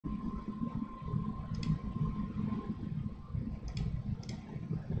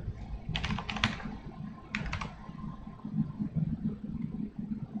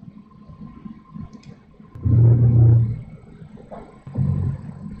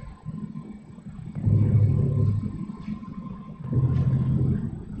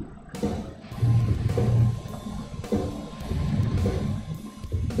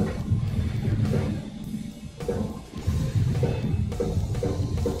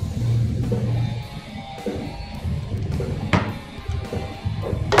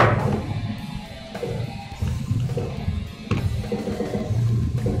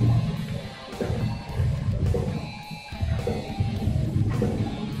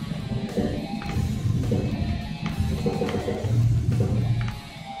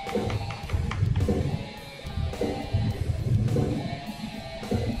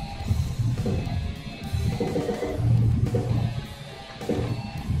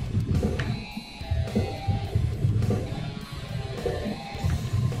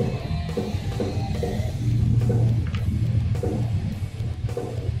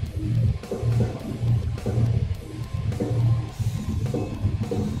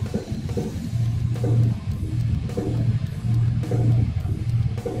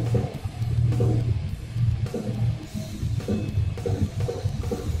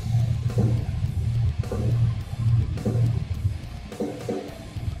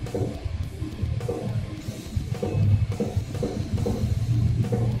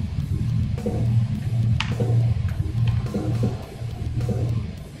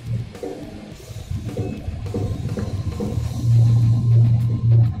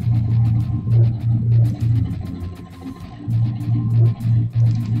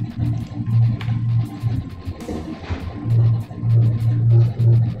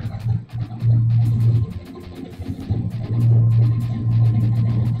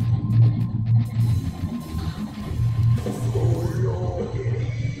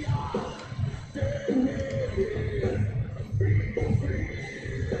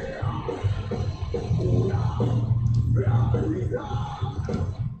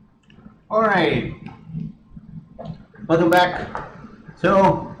Alright, welcome back.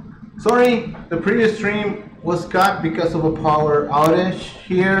 So, sorry, the previous stream was cut because of a power outage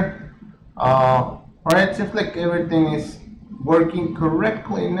here. Alright, seems like everything is working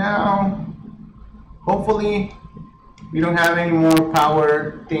correctly now. Hopefully, we don't have any more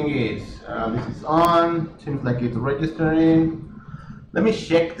power thingies. This is on, seems like it's registering. Let me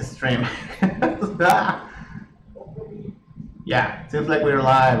check the stream. Yeah, seems like we're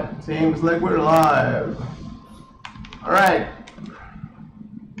live. Seems like we're live. All right.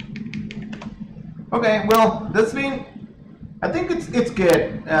 Okay, well, that's been. I think it's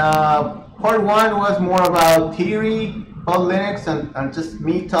good. Part one was more about theory about Linux and just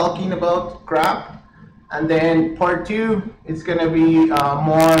me talking about crap, and then part two it's gonna be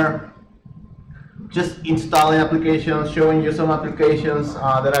more just installing applications, showing you some applications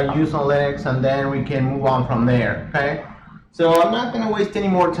that I use on Linux, and then we can move on from there. Okay. So I'm not going to waste any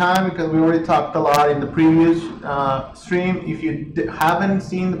more time because we already talked a lot in the previous stream. If you haven't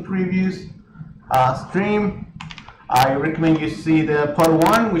seen the previous stream, I recommend you see the part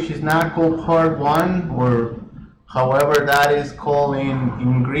one, which is not called part one, or however that is called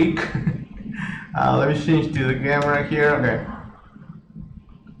in Greek. Let me change to the camera here. Okay.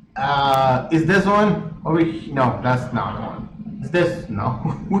 Is this one? Oh, no, that's not the one. Is this? No.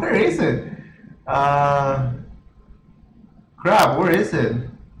 Where is it? Crap, where is it?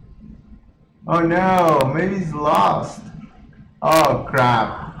 Oh no, maybe it's lost. Oh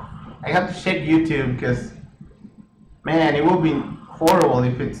crap. I have to check YouTube because, man, it would be horrible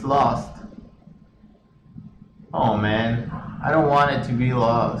if it's lost. Oh man, I don't want it to be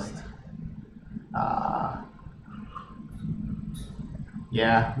lost.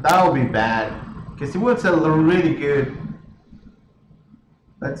 Yeah, that would be bad because it was a really good.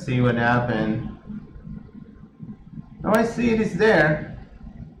 Let's see what happened. Oh, I see it is there.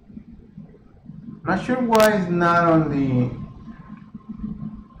 Not sure why it's not on the.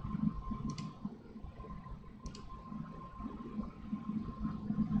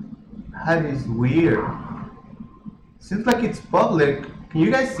 That is weird. Seems like it's public. Can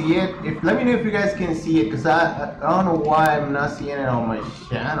you guys see it? Let me know if you guys can see it, because I don't know why I'm not seeing it on my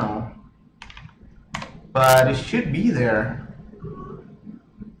channel. But it should be there.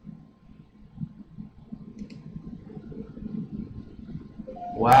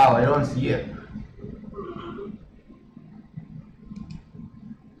 Wow, I don't see it.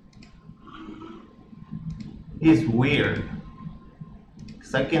 It's weird,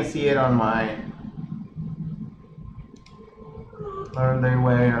 because I can see it on my Learnday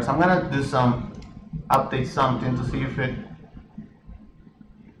way. So I'm gonna do update something to see if it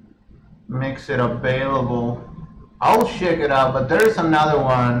makes it available. I'll check it out, but there is another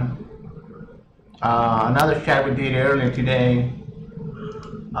one, another chat we did earlier today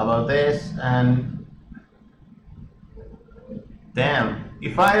about this, and damn,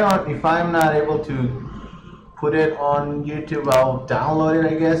 if I'm not able to put it on YouTube, I'll download it,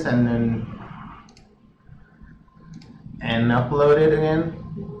 I guess, and then upload it again.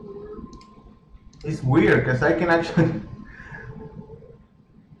 It's weird because I can actually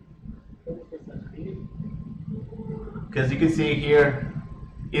because you can see here,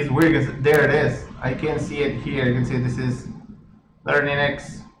 it's weird because there it is. I can't see it here. You can see this is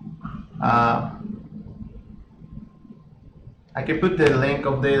Linux. I can put the link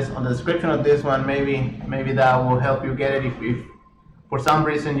of this on the description of this one. Maybe that will help you get it if for some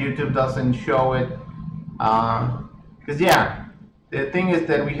reason YouTube doesn't show it. Because yeah, the thing is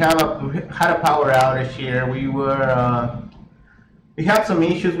that we had a power outage here. We had some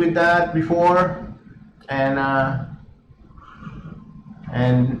issues with that before, and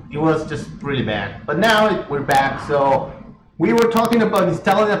it was just really bad. But now we're back. So we were talking about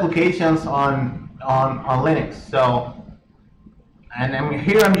installing applications on Linux. So, and I'm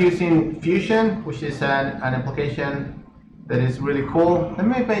using Fusion, which is an application that is really cool. Let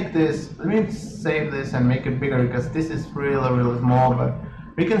me save this and make it bigger because this is really small, but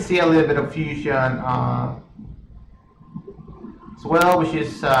we can see a little bit of Fusion as well, which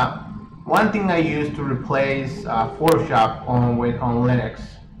is one thing I use to replace Photoshop on Linux.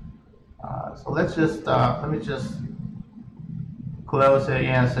 So let's just let me just close it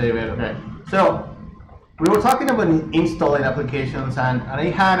and save it. Okay. So we were talking about installing applications, and I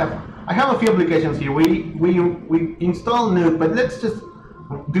have a few applications here. We installed Nuke, but let's just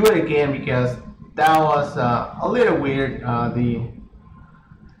do it again because that was a little weird.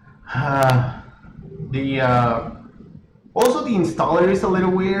 Also the installer is a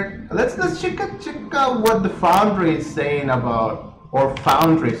little weird. Let's check out what the Foundry is saying about, or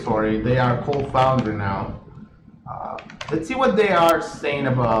Foundry, sorry, they are called Foundry now. Let's see what they are saying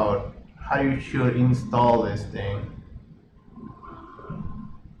about how you should install this thing.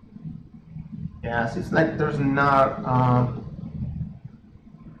 Yeah, it seems like there's not.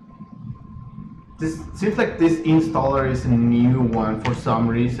 This seems like this installer is a new one for some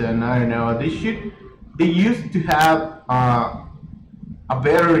reason. I don't know. They used to have a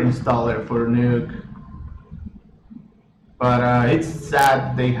better installer for Nuke, but it's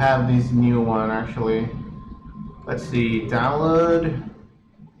sad they have this new one actually. Let's see, download.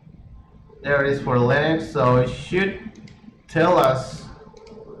 There it is for Linux, so it should tell us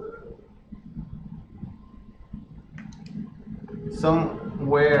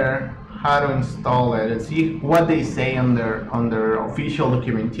somewhere how to install it and see what they say on their official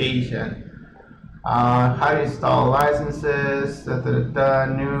documentation. How to install licenses,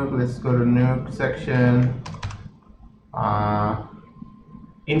 Nuke. Let's go to Nuke section.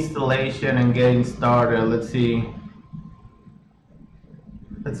 Installation and getting started. Let's see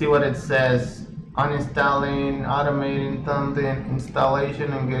what it says. Uninstalling, automating something,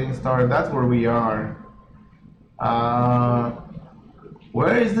 installation and getting started. That's where we are.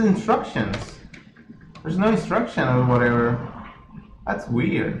 Where is the instructions? There's no instruction or whatever. That's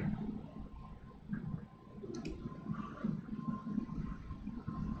weird.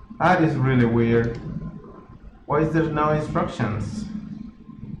 That is really weird. Why is there no instructions?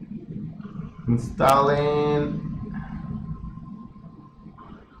 Installing.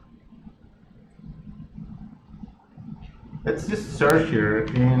 Let's just search here.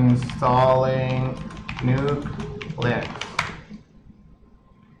 Installing Nuke Linux.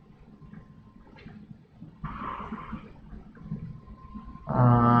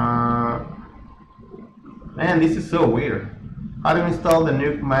 Man, this is so weird. How to install the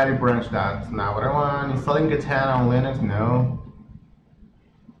Nuke Mighty branch? That's not what I want. Installing Katana on Linux? No.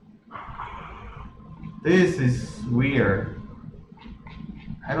 This is weird.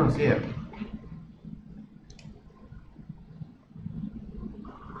 I don't see it.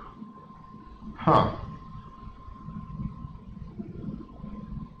 Huh.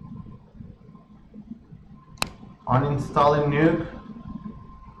 Uninstalling Nuke.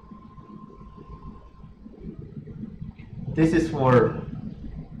 This is for,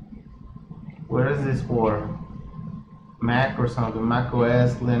 where is this for? Mac or something, Mac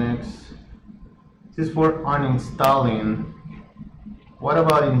OS, Linux. This is for uninstalling. What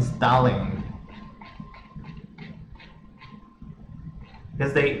about installing?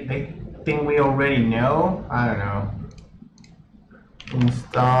 Because they think we already know? I don't know.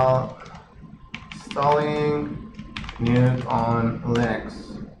 Installing Nuke on Linux.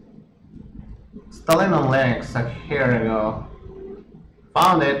 Installing on Linux, like here we go.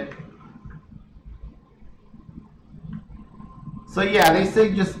 Found it. So yeah, they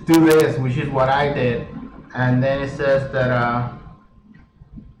say just do this, which is what I did. And then it says that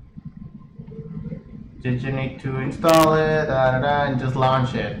did you need to install it, and just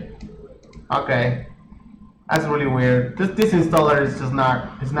launch it. Okay. That's really weird. This installer is just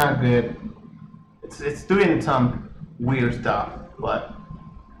not, it's not good. It's doing some weird stuff, but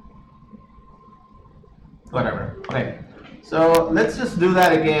whatever. Okay, so let's just do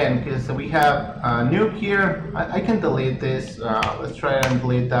that again because we have Nuke here. I can delete this. Let's try and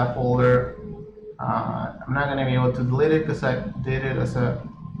delete that folder. I'm not gonna be able to delete it because I did it as a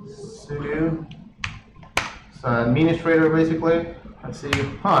sudo. So administrator basically. Let's see.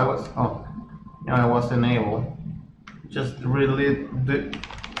 Oh, no, I was enabled. Just delete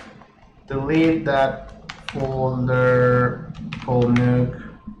that folder called Nuke.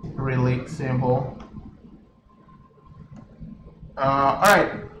 Really simple.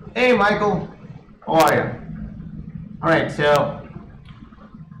 Alright. Hey Michael, how are you? Alright, so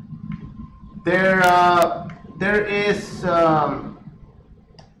there is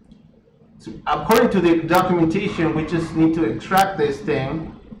according to the documentation, we just need to extract this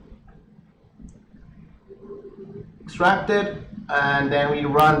thing, extract it, and then we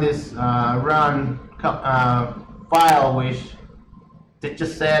run this run file, which they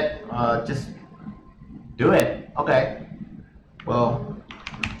just said just do it. Okay. Well,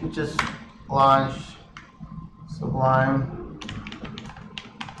 we just launch Sublime.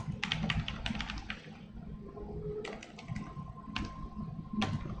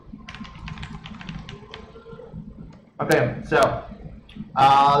 Okay, so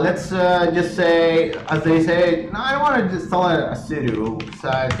let's just say, as they say, no, I don't want to install a sudo because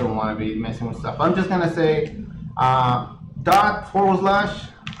I don't want to be messing with stuff. I'm just gonna say //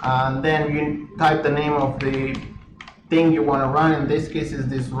 and then you type the name of the thing you want to run. In this case is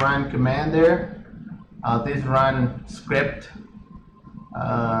this run command there, this run script.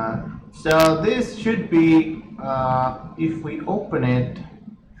 So this should be, if we open it,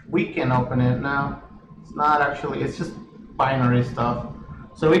 we can open it now. It's not actually, it's just binary stuff.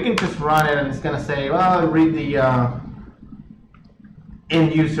 So we can just run it and it's gonna say, well, read the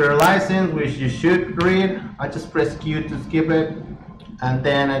end user license, which you should read. I just press Q to skip it, and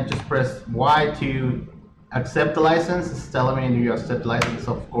then I just press Y to accept the license. It's telling me, do you accept the license?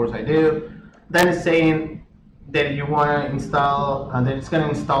 Of course I do. Then it's saying that you want to install, and then it's going to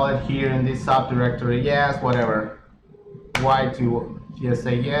install it here in this subdirectory. Yes, whatever. Y to just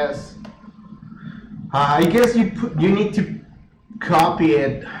say yes. I guess you need to copy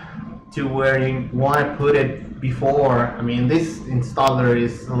it to where you want to put it before. I mean, this installer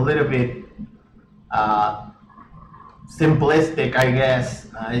is a little bit simplistic, I guess.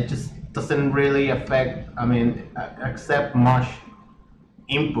 It just doesn't really accept much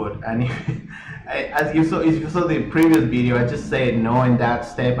input. And as you saw the previous video, I just said no in that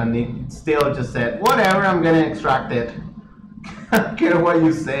step, and it still just said whatever. I'm gonna extract it. I don't care what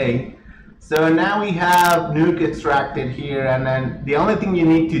you say. So now we have Nuke extracted here, and then the only thing you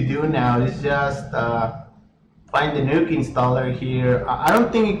need to do now is just find the Nuke installer here. I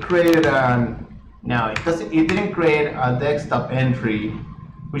don't think it created no, it doesn't. It didn't create a desktop entry,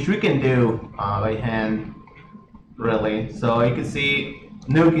 which we can do by hand, really. So you can see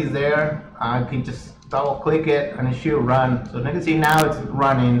Nuke is there. I can just double click it and it should run. So you can see now it's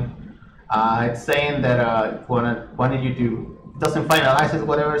running. It's saying that it wanted you to, it doesn't find a license,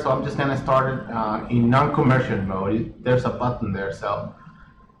 whatever. So I'm just gonna start it in non-commercial mode. There's a button there, so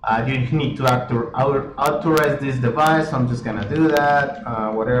you need to authorize this device. So I'm just gonna do that.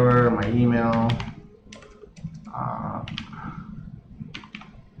 Whatever, my email.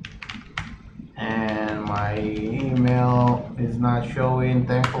 And my email is not showing,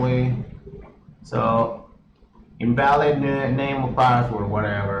 thankfully. So invalid name or password,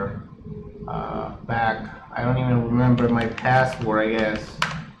 whatever. Back. I don't even remember my password, I guess.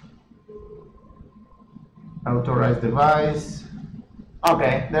 Authorize device.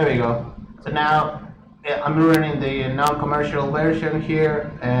 Okay, there we go. So now I'm running the non-commercial version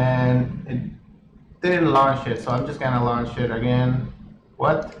here, and it didn't launch it, so I'm just gonna launch it again.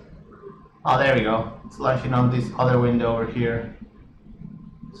 What? Oh, there we go. It's launching on this other window over here.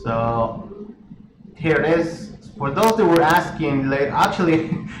 So here it is. For those that were asking, actually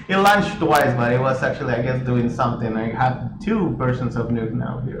it launched twice, but it was actually, I guess, doing something. I have two versions of Nuke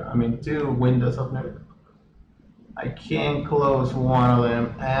now here. I mean, two windows of Nuke. I can close one of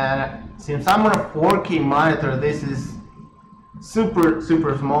them, and since I'm on a 4K monitor, this is super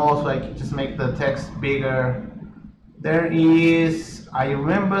small, so I can just make the text bigger. There is, I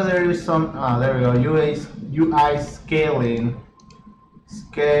remember there is some, there we go, UI scaling.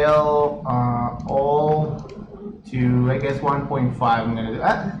 Scale all to, I guess, 1.5. I'm gonna do,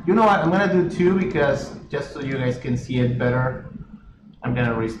 you know what, I'm gonna do 2 because just so you guys can see it better. I'm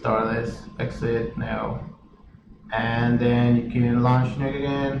gonna restart this, exit now. And then you can launch Nuke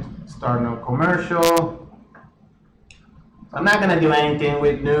again, start no commercial. I'm not gonna do anything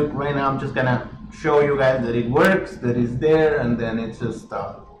with Nuke right now. I'm just gonna show you guys that it works, that it's there, and then it's just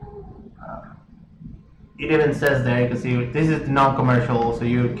it even says there, you can see this is non-commercial, so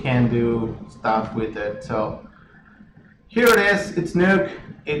you can do stuff with it. So here it is, it's Nuke.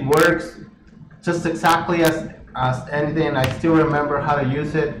 It works just exactly as anything. I still remember how to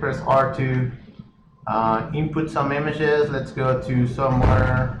use it. Press R to input some images. Let's go to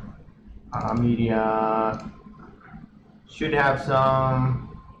somewhere. Media should have some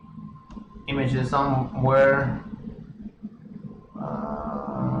images somewhere.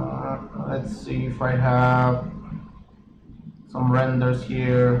 Let's see if I have some renders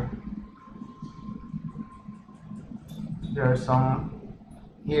here. There are some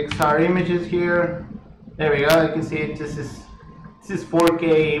EXR images here. There we go. You can see it. This is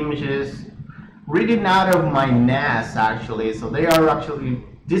 4K images reading out of my NAS actually. So they are actually,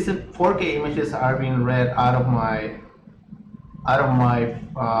 these 4K images are being read out of my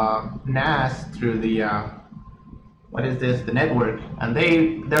NAS through the what is this? The network, and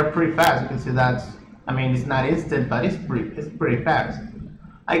they're pretty fast. You can see that's, I mean, it's not instant, but it's pretty fast.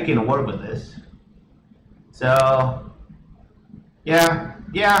 I can work with this. So yeah,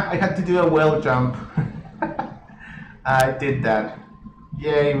 I had to do a whale jump. I did that.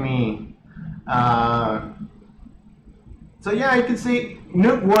 Yay me. So yeah, you can see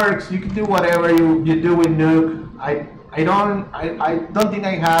Nuke works. You can do whatever you do with Nuke. I don't think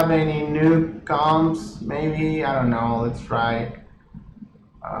I have any Nuke comps. Maybe, I don't know. Let's try.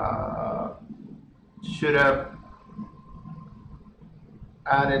 Should have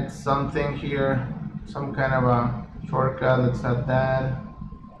added something here, some kind of a shortcut. Let's add that.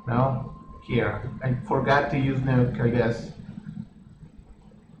 No, here. I forgot to use Nuke, I guess.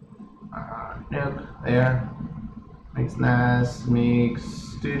 Nuke there. Mix NAS, Mix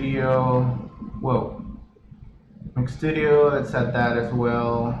Studio. Whoa. Mix Studio, let's add that as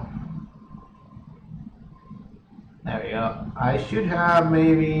well. There we go. I should have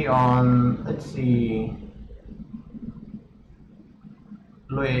maybe on, let's see,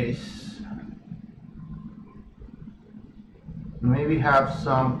 Luis. Maybe have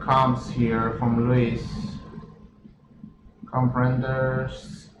some comps here from Luis. Comp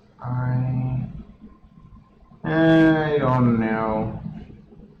renders. I don't know.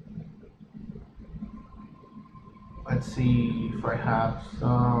 Let's see if I have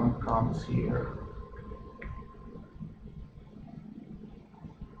some comps here.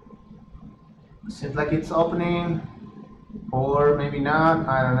 Seems like it's opening, or maybe not,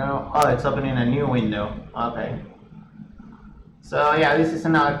 I don't know. Oh, it's opening a new window. Okay. So yeah, this is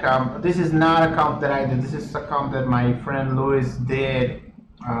another comp. This is not a comp that I did. This is a comp that my friend Luis did.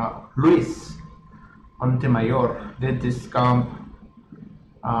 Luis Montemayor did this comp.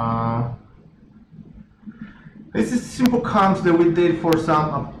 This is simple comps that we did for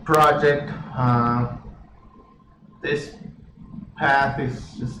some project. This path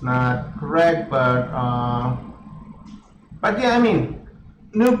is just not correct, but yeah, I mean,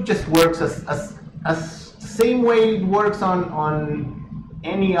 Nuke just works as the same way it works on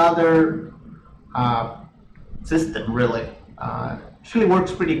any other system, really. Actually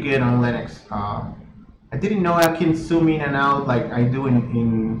works pretty good on Linux. I didn't know I can zoom in and out like I do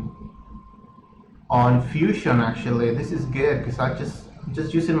on Fusion. Actually, this is good because I'm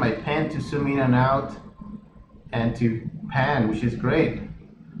just using my pen to zoom in and out and to pan, which is great.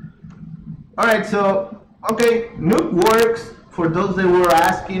 All right, so okay, Nuke works. For those that were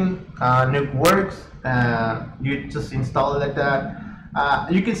asking, Nuke works. You just install it like that.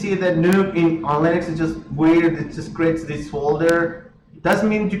 You can see that Nuke on Linux is just weird. It just creates this folder. It doesn't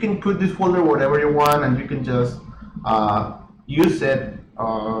mean you can put this folder whatever you want, and you can just use it.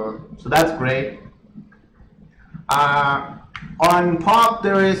 So that's great. On Pop,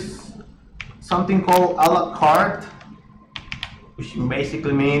 there is something called a la carte, which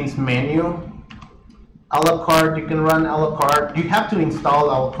basically means menu. A la carte, you can run a la carte. You have to install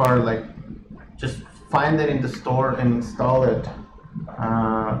a la carte, like just find it in the store and install it.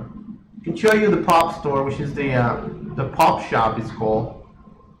 I can show you the Pop store, which is the Pop shop is called,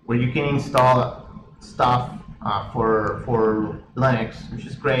 where you can install stuff for Linux, which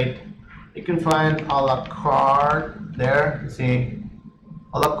is great. You can find a la carte there. See,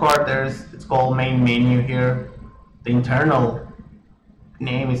 a la carte. It's called main menu here. The internal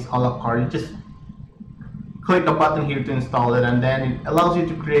name is a la carte. You just click a button here to install it, and then it allows you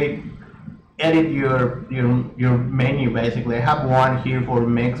to edit your menu. Basically, I have one here for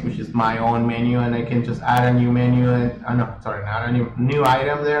mix, which is my own menu, and I can just add a new menu. And no, sorry, not a new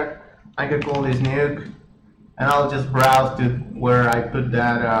item there. I could call this Nuke, and I'll just browse to where I put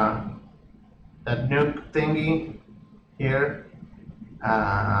that Nuke thingy here.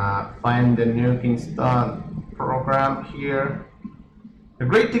 Find the Nuke install program here. The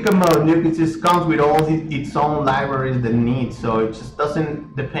great thing about Nuke is it just comes with all its own libraries that needs, so it just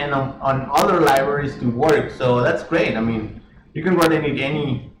doesn't depend on other libraries to work. So that's great. I mean, you can run it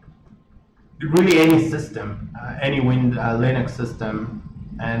in really any system, any Linux system,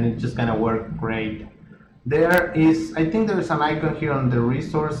 and it's just gonna work great. I think there's an icon here on the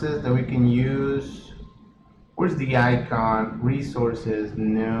resources that we can use. Where's the icon? Resources,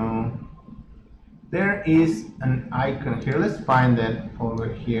 no. There is an icon here. Let's find it over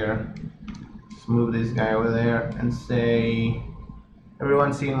here. Let's move this guy over there and say,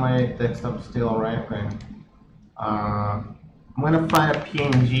 everyone's seeing my desktop still, right? Okay. I'm gonna find a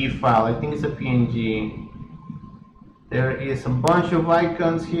PNG file. I think it's a PNG. There is a bunch of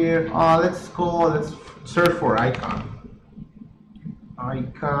icons here. Let's search for icon.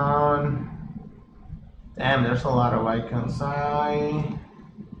 Icon. Damn, there's a lot of icons.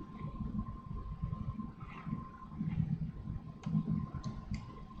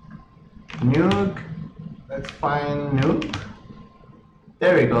 Nuke. Let's find Nuke.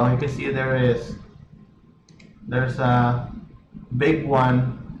 There we go. You can see there's a big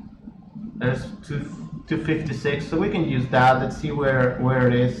one. There's 256, so we can use that. Let's see where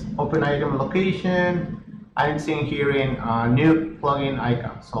it is. Open item location. I'm seeing here in Nuke plugin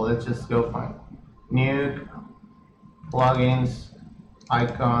icon. So let's just go find Nuke plugins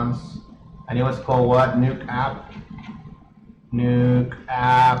icons, and it was called what? Nuke app. Nuke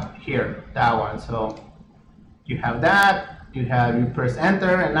app here, that one. So you have that. You press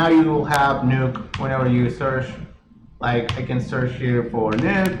enter, and now you will have Nuke whenever you search. Like I can search here for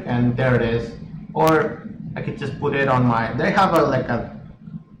Nuke, and there it is. Or I could just put it on my. They have like a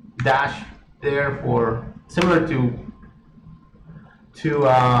dash there for similar to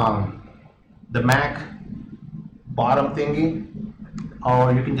the Mac bottom thingy,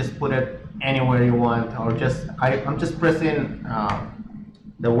 or you can just put it anywhere you want, or just I'm just pressing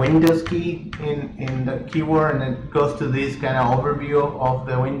the Windows key in the keyboard, and it goes to this kind of overview of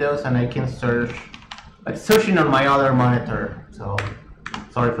the Windows, and I can search, like searching on my other monitor. So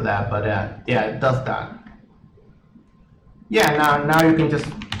sorry for that, but yeah, it does that. Yeah, now you can just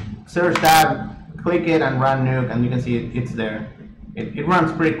search that, click it, and run Nuke, and you can see it's there. It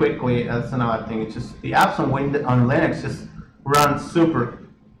runs pretty quickly. That's another thing. It's just the apps on Linux just run super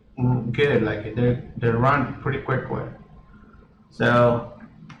good. Like they run pretty quickly. So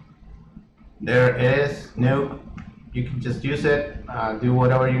there it is, Nuke. You can just use it, do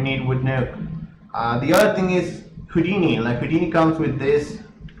whatever you need with Nuke. The other thing is Houdini. Like Houdini comes with this.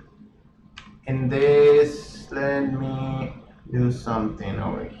 In this, let me do something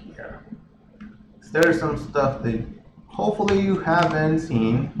over here. There's some stuff that hopefully you haven't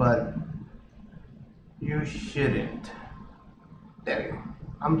seen, but you shouldn't. There you go.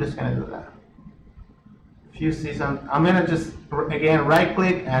 I'm just gonna do that. If you see some, I'm gonna just again right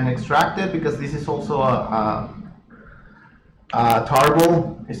click and extract it, because this is also a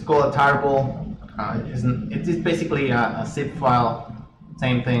tarball. It's called a tarball. It is basically a zip file.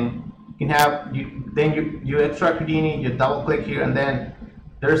 Same thing. You can have you extract Houdini. You double click here, and then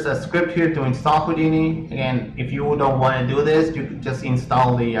there's a script here to install Houdini. Again, if you don't want to do this, you can just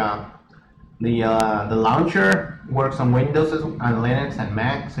install the launcher. It works on Windows and Linux and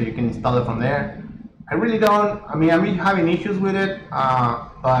Mac, so you can install it from there. I really don't. I mean, I'm having issues with it,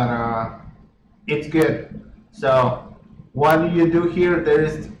 but it's good. So what do you do here? There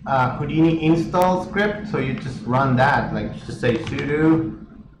is a Houdini install script, so you just run that. Like just say sudo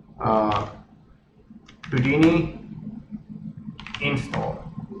Houdini install,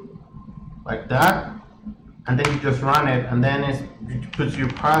 like that, and then you just run it, and then it puts your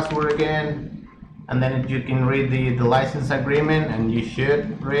password again, and then you can read the license agreement, and you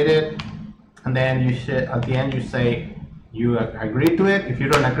should read it, and then you should at the end you say you agree to it. If you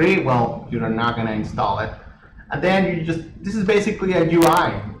don't agree, well, you're not gonna install it, and then you just, this is basically a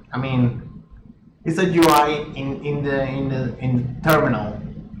UI. I mean, it's a UI in the terminal.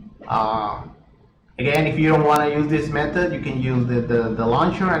 Again, if you don't want to use this method, you can use the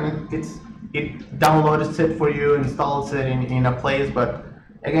launcher, and it downloads it for you, installs it in a place. But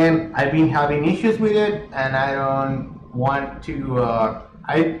again, I've been having issues with it, and I don't want to.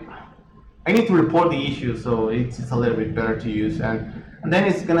 I need to report the issue, so it's a little bit better to use. And then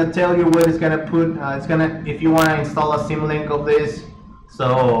it's gonna tell you what it's gonna put. It's gonna, if you want to install a symlink of this.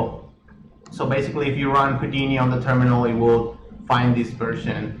 So basically, if you run Houdini on the terminal, it will find this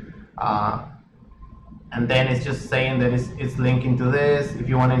version. And then it's just saying that it's linking to this. If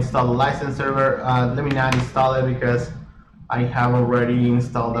you want to install the license server, let me not install it because I have already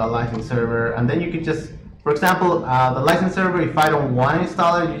installed the license server. And then you can just, for example, the license server, if I don't want to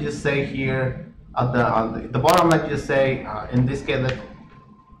install it, you just say here at the bottom, like just say, in this case, let's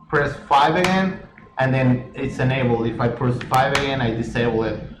press 5 again, and then it's enabled. If I press 5 again, I disable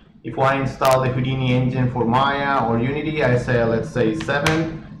it. If I install the Houdini engine for Maya or Unity, I say, let's say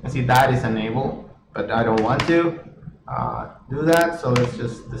 7, and see that is enabled. But I don't want to do that, so let's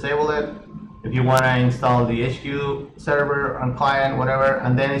just disable it. If you want to install the HQ server on client, whatever,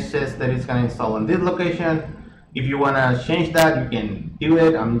 and then it says that it's going to install on this location. If you want to change that, you can do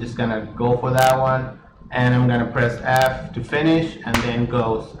it. I'm just going to go for that one, and I'm going to press F to finish, and then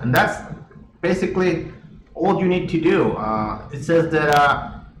goes. And that's basically all you need to do. It says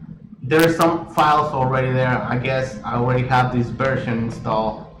that there are some files already there. I guess I already have this version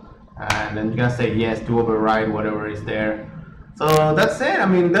installed. And then you're gonna say yes to override whatever is there. So that's it. I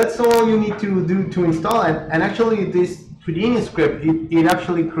mean, that's all you need to do to install it. And actually, this Houdini script, it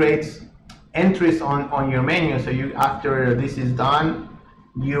actually creates entries on your menu. So you, after this is done,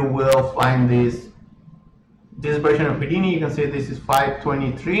 you will find this version of Houdini. You can see this is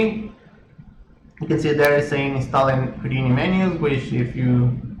 5.23. You can see there is saying installing Houdini menus, which if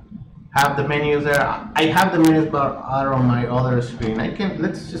you have the menus there. I have the menus, but are on my other screen.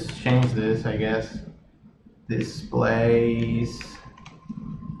 Let's just change this, I guess. Displays.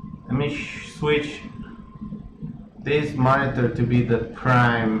 Let me switch this monitor to be the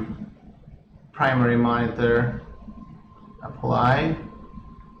primary monitor. Apply.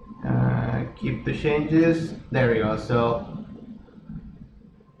 Keep the changes. There we go. So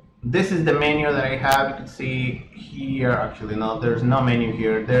this is the menu that I have. You can see here, actually no, there's no menu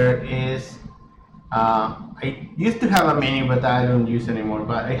here. There is, I used to have a menu, but I don't use it anymore.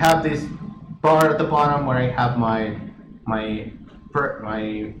 But I have this bar at the bottom where I have my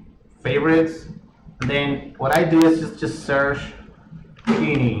favorites. And then what I do is just search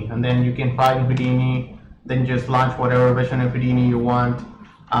Houdini, and then you can find Houdini. Then just launch whatever version of Houdini you want.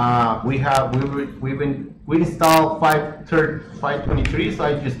 We installed 523, so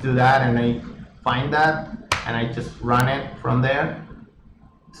I just do that and I find that and I just run it from there.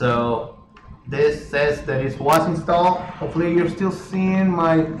 So this says that it was installed. Hopefully you're still seeing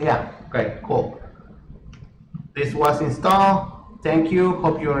my, yeah, okay, cool. This was installed. Thank you.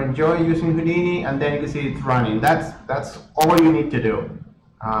 Hope you enjoy using Houdini, and then you can see it's running. That's all you need to do.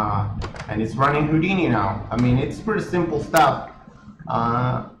 And it's running Houdini now. I mean, it's pretty simple stuff.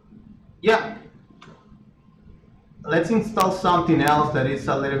 Yeah. Let's install something else that is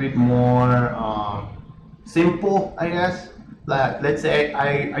a little bit more simple, I guess. Like, let's say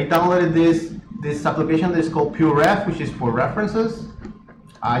I downloaded this application that is called PureRef, which is for references.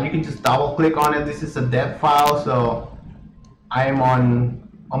 You can just double click on it. This is a deb file, so I'm on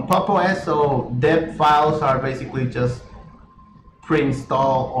Pop! OS, so deb files are basically just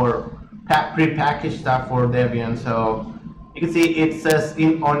pre-install or pre-packaged stuff for Debian. So you can see it says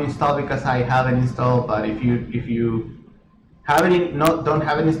on install because I haven't installed, but if you don't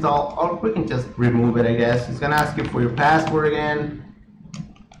have it installed, or we can just remove it, I guess. It's gonna ask you for your password again,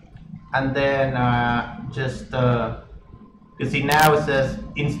 and then you see now it says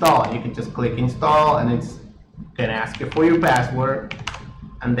install. You can just click install, and it's gonna ask you for your password,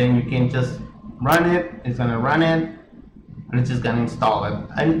 and then you can just run it. It's gonna run it, and it's just gonna install it.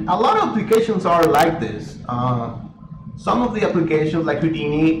 And a lot of applications are like this. Some of the applications like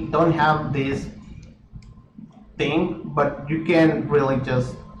Houdini don't have this thing, but you can really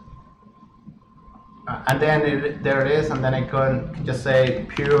just and then there it is, and then I can just say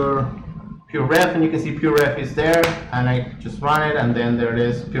PureRef, and you can see PureRef is there, and I just run it, and then there it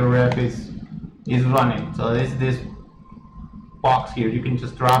is, PureRef is running. So this box here, you can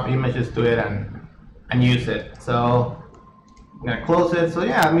just drop images to it and use it. So I'm gonna close it. So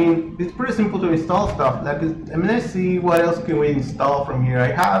yeah, I mean, it's pretty simple to install stuff. Like, let's see what else can we install from here.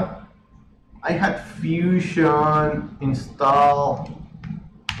 I had Fusion install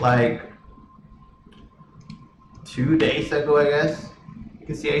like 2 days ago, I guess. You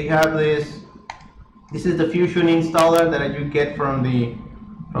can see I have this. This is the Fusion installer that you get from the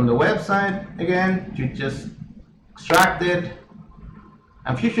website. Again, you just extract it.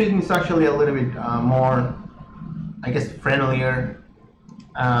 And Fusion is actually a little bit more, I guess, friendlier.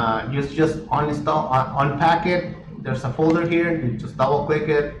 You just unpack it. There's a folder here. You just double click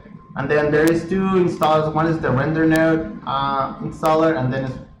it, and then there is 2 installers. One is the render node installer, and then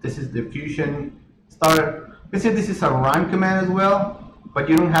this is the Fusion installer. You see, this is a run command as well, but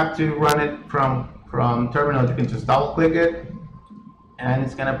you don't have to run it from terminal. You can just double click it, and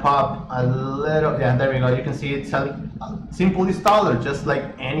it's gonna pop a little. Yeah, there we go. You can see it's a simple installer, just like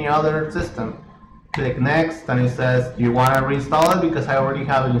any other system. Click next, and it says, do you want to reinstall it? Because I already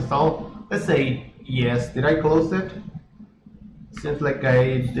have it installed. Let's say yes. Did I close it? Seems like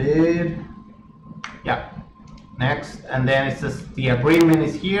I did. Yeah. Next, and then it says the agreement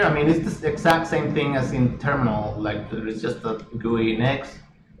is here. I mean, it's the exact same thing as in terminal. Like, there is just a GUI next,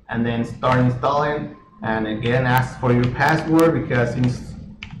 and then start installing. And again, ask for your password because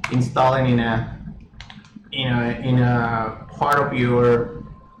installing in a part of your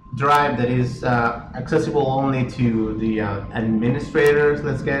drive that is accessible only to the administrators.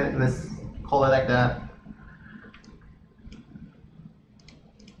 Let's call it like that.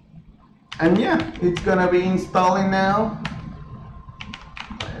 And yeah, it's gonna be installing now.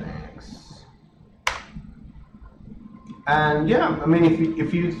 And yeah, I mean,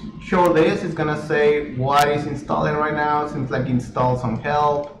 if you show this, it's gonna say what is installing right now. It seems like install some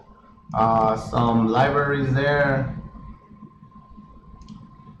help, some libraries there.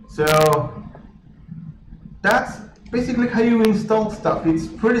 So that's basically how you install stuff. It's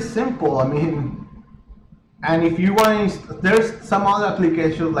pretty simple. I mean, and if you want to, there's some other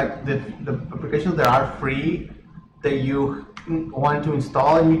applications like the applications that are free that you want to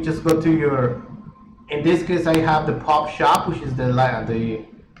install, and you just go to your. In this case, I have the Pop Shop, which is the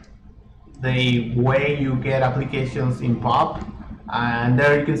way you get applications in Pop, and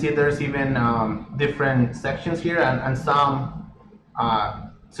there you can see there's even different sections here and some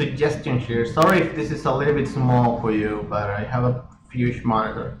suggestions here. Sorry if this is a little bit small for you, but I have a huge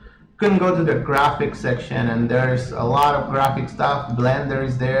monitor. You can go to the graphics section, and there's a lot of graphic stuff. Blender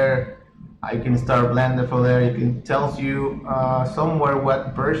is there. I can start Blender from there. It can tells you somewhere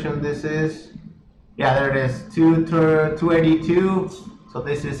what version this is. Yeah, there it is, 282. So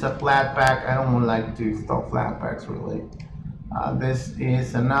this is a flat pack. I don't like to install flat packs really. This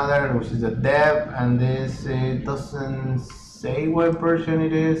is another, which is a dev, and this it doesn't say what version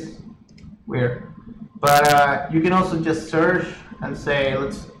it is. Weird. But you can also just search and say,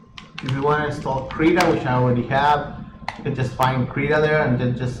 if you want to install Krita, which I already have, you can just find Krita there and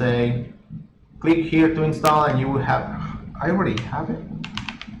then just say, click here to install, and you will have. I already have it.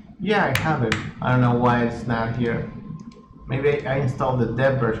 Yeah, I have it. I don't know why it's not here. Maybe I installed the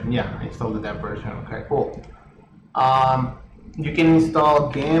dev version. Yeah, I installed the dev version. Okay, cool. You can install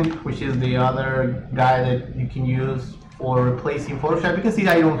GIMP, which is the other guy that you can use for replacing Photoshop. You can see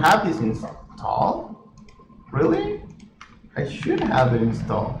I don't have this installed. Really? I should have it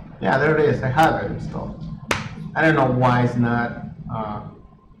installed. Yeah, there it is. I have it installed. I don't know why it's not.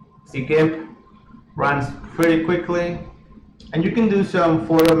 See, GIMP runs pretty quickly, and you can do some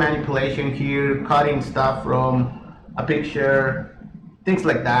photo manipulation here, cutting stuff from a picture, things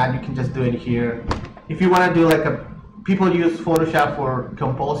like that. You can just do it here. If you want to do like people use Photoshop for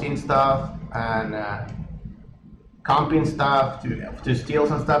composing stuff and comping stuff to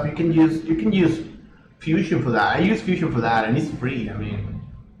stills and stuff. You can use Fusion for that. I use Fusion for that, and it's free. I mean,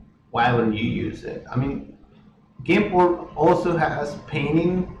 why wouldn't you use it? I mean, GIMP also has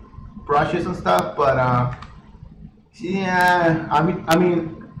painting brushes and stuff, but yeah, I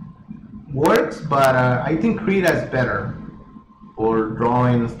mean, works, but I think Krita is better for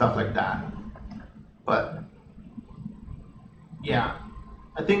drawing and stuff like that. But yeah,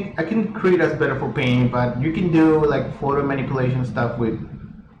 I think Krita is better for painting, but you can do like photo manipulation stuff with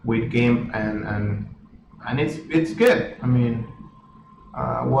GIMP, and it's good. I mean,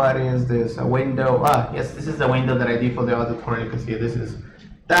 what is this? A window? Yes, this is the window that I did for the other tutorial. You can see this is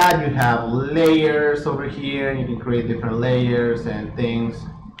that. You have layers over here. You can create different layers and things.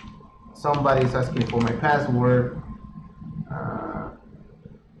 Somebody's asking for my password.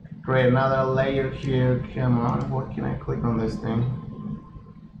 Create another layer here. Come on, what can I click on this thing?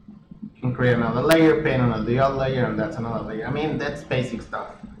 You can create another layer, paint on the other layer, and that's another layer. I mean, that's basic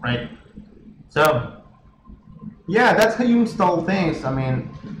stuff, right? So yeah, that's how you install things. I mean,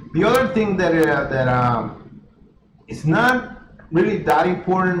 the other thing that is not really that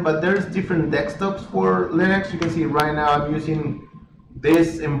important, but there's different desktops for Linux. You can see right now I'm using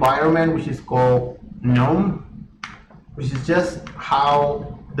this environment, which is called GNOME, which is just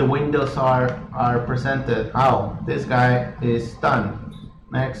how the windows are presented. Oh, this guy is done.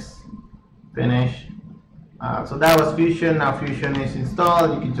 Next, finish. So that was Fusion. Now Fusion is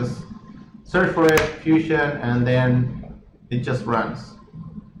installed. You can just search for it, Fusion, and then it just runs.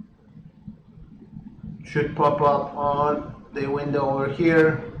 Should pop up on the window over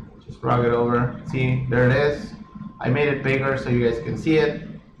here. Just drag it over. See, there it is. I made it bigger so you guys can see it.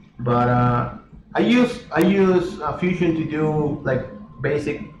 But I use Fusion to do like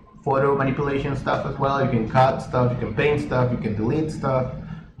basic photo manipulation stuff as well. You can cut stuff, you can paint stuff, you can delete stuff.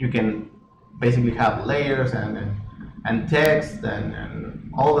 You can basically have layers and text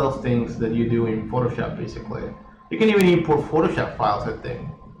and all those things that you do in Photoshop basically. You can even import Photoshop files, I think.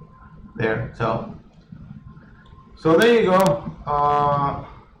 There, so there you go.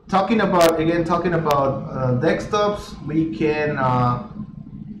 Talking about desktops, we can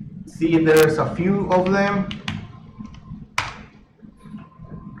see there's a few of them.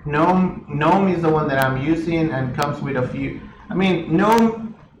 GNOME is the one that I'm using and comes with a few. I mean,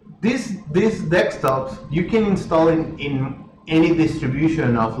 GNOME, these desktops you can install in any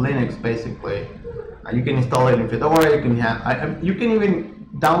distribution of Linux basically. You can install it in Fedora. You can even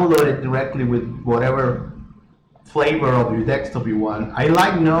download it directly with whatever flavor of your desktop you want. I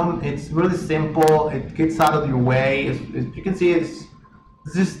like GNOME. It's really simple. It gets out of your way. You can see it's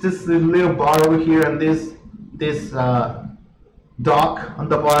just this little bar over here and this dock on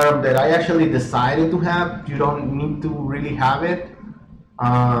the bottom that I actually decided to have. You don't need to really have it.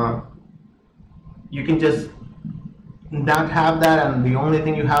 You can just not have that, and the only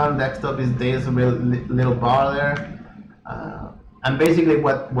thing you have on desktop is this little bar there. And basically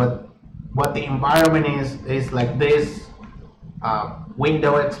what the environment is like this.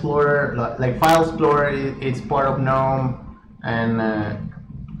 Window Explorer, like File Explorer, it's part of GNOME,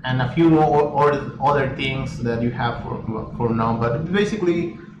 and a few more other things that you have for GNOME. But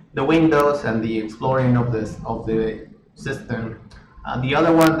basically, the windows and the exploring of the system. The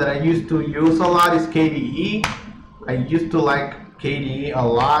other one that I used to use a lot is KDE. I used to like KDE a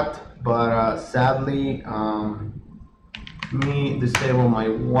lot, but sadly, me disable my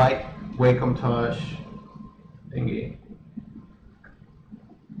white Wacom Touch thingy.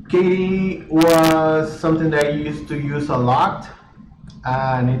 KDE was something that I used to use a lot,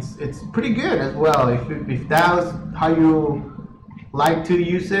 and it's pretty good as well. If that's how you like to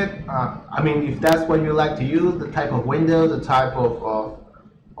use it, I mean, if that's what you like to use, the type of window, the type of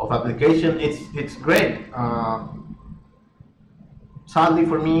application, it's great. sadly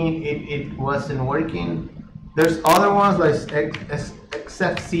for me, it wasn't working. There's other ones like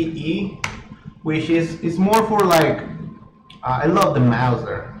XFCE, which is more for like, I love the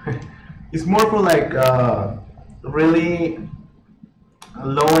Mauser. It's more for like really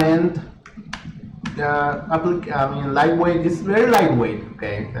low end I mean, lightweight. It's very lightweight.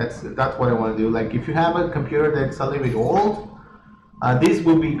 Okay, that's what I want to do. Like if you have a computer that's a little bit old, this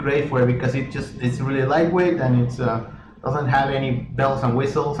will be great for it because it's really lightweight and it's doesn't have any bells and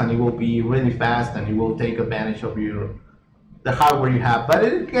whistles, and it will be really fast and it will take advantage of the hardware you have. But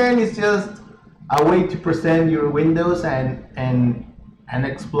again, it's just a way to present your Windows and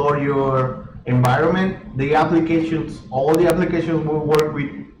explore your environment. The applications, all the applications will work with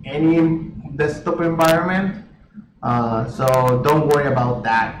any desktop environment, so don't worry about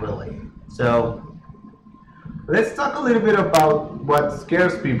that really. So let's talk a little bit about what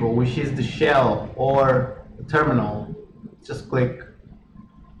scares people, which is the shell or the terminal. Just click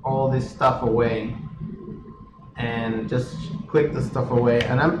all this stuff away and just click the stuff away.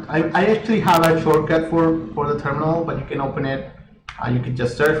 And I actually have a shortcut for the terminal, but you can open it. You can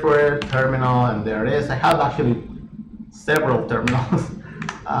just search for it, terminal, and there it is. I have actually several terminals.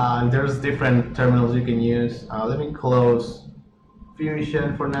 There's different terminals you can use. Let me close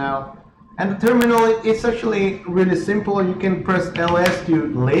Fusion for now. And the terminal, it's actually really simple. You can press LS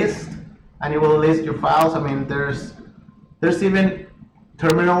to list, and it will list your files. I mean, there's even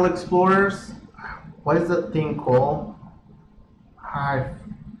terminal explorers. What is that thing called? I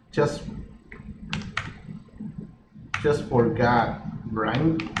just forgot.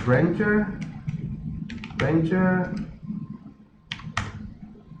 Ranger.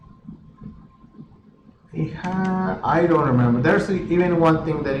 I don't remember. There's even one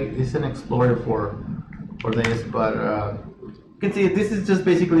thing that is an explorer for this, but you can see this is just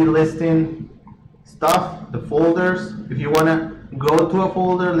basically listing stuff, the folders. If you want to go to a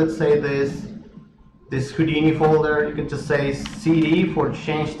folder, let's say this Houdini folder, you can just say CD for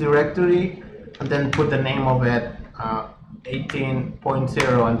change directory, and then put the name of it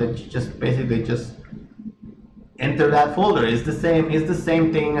 18.0, and then you just basically just enter that folder. It's the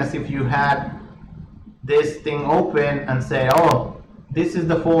same thing as if you had this thing open and say, oh, this is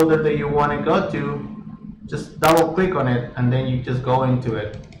the folder that you want to go to. Just double click on it and then you just go into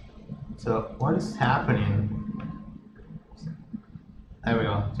it. So what is happening? There we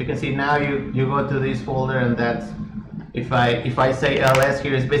go. So you can see now you go to this folder, and that's, if I say ls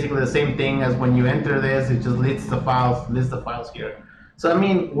here, it's basically the same thing as when you enter this. It just lists the files here. So I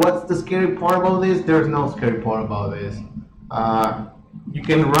mean, what's the scary part about this? There's no scary part about this. You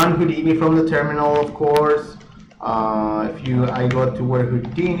can run Houdini from the terminal, of course. I go to where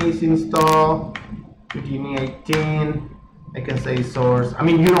Houdini is installed, Houdini 18. I can say source. I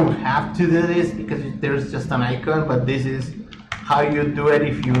mean, you don't have to do this because there's just an icon, but this is how you do it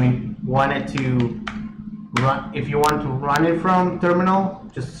if you wanted to run. If you want to run it from terminal,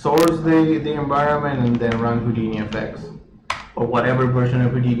 just source the environment and then run Houdini FX or whatever version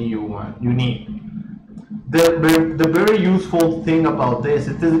of Houdini you need. The very useful thing about this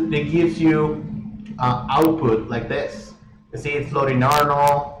is that it gives you output like this. You see it's loading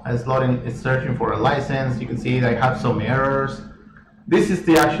Arnold, it's searching for a license. You can see I have some errors. This is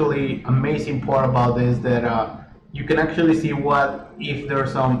the actually amazing part about this, that you can actually see if there are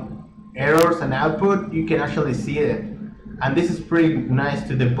some errors and output, you can actually see it. And this is pretty nice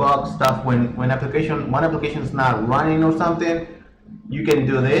to debug stuff when one application is not running or something. You can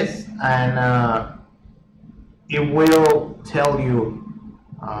do this, and it will tell you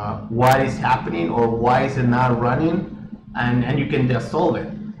what is happening or why is it not running, and you can just solve it,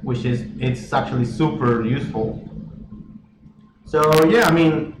 which is, it's actually super useful. So yeah, I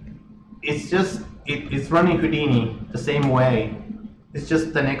mean, it's running Houdini the same way. It's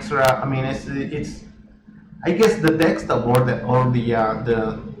just an extra. I mean, it's I guess the desktop or the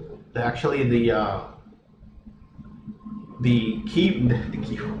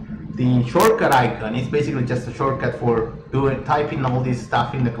shortcut icon is basically just a shortcut for typing all this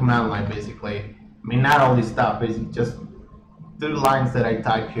stuff in the command line, basically. I mean, not all this stuff, it's just 2 lines that I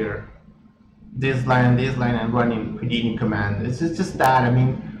type here. This line, and running Houdini command. It's just that. I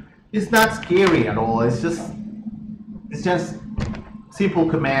mean, it's not scary at all. It's just simple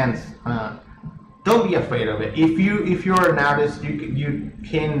commands. Don't be afraid of it. If you're an artist, you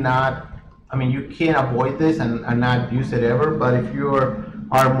cannot. I mean, you can avoid this and not use it ever. But if you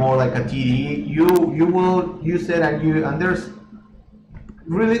are more like a TD, you will use it, and there's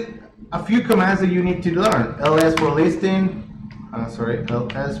really a few commands that you need to learn. LS for listing.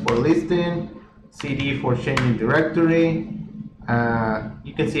 LS for listing. CD for changing directory.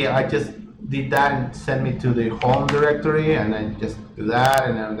 You can see I just did that and sent me to the home directory, and I just do that,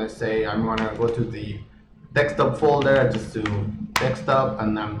 and then let's say I'm gonna go to the desktop folder, I just do desktop,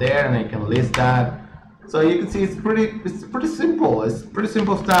 and I'm there, and I can list that. So you can see it's pretty simple. It's pretty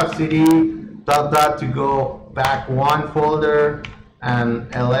simple stuff. CD dot dot to go back one folder, and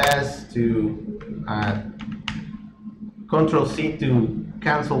ls to Control C to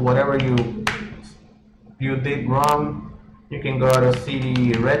cancel whatever you did wrong. You can go to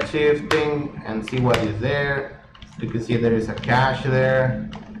CD redshifting and see what is there. You can see there is a cache there,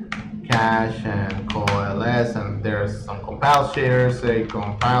 cache, and call ls, and there's some compile shaders, say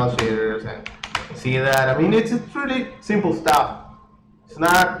compile shaders, and see that. I mean, it's pretty simple stuff. It's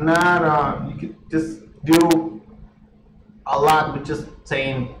not you can just do a lot with just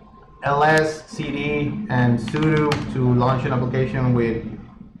saying ls cd and sudo to launch an application with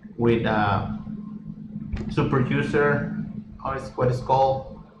super user, what it's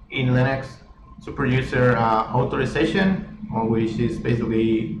called in Linux, super user authorization, which is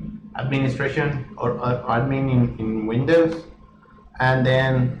basically administration or admin in Windows, and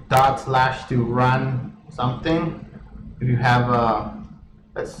then // to run something. If you have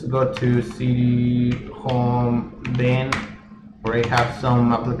let's go to cd home bin, where I have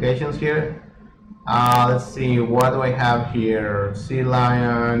some applications here. Let's see, what do I have here? Sea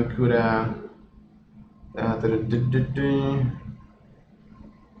Lion, CUDA.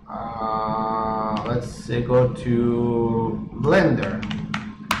 Let's say go to Blender.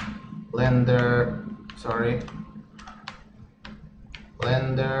 Blender,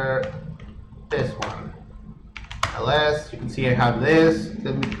 this one. ls, you can see I have this.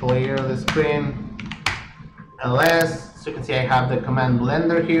 Let me clear the screen. ls, so you can see I have the command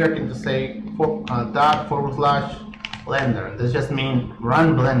Blender here. I can just say /Blender. This just means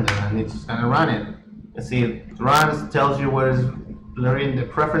run Blender, and it's just gonna run it. You see, it runs, tells you where it's blurring the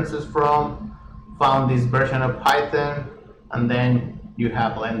preferences from, found this version of Python, and then you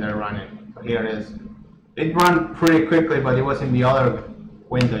have Blender running. So here it is. It ran pretty quickly, but it was in the other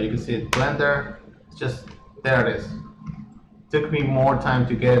window. You can see it, Blender. It's just there. It is. It took me more time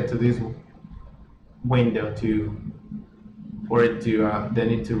to get it to this window for it to then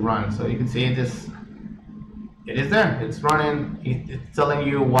it to run. So you can see it is there. It's running. It's telling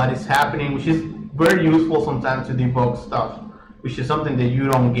you what is happening, which is very useful sometimes to debug stuff, which is something that you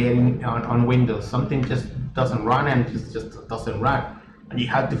don't get on Windows. Something just doesn't run, and it just doesn't run, and you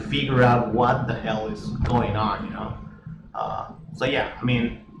have to figure out what the hell is going on, you know. So yeah, I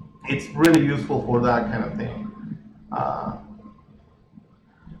mean, it's really useful for that kind of thing.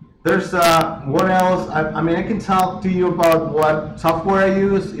 There's what else? I mean, I can talk to you about what software I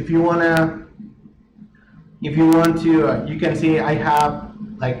use. If you want to, you can see I have,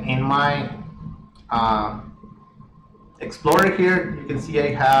 like, in my Explorer here, you can see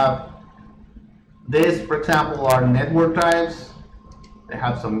I have this, for example, are network drives. I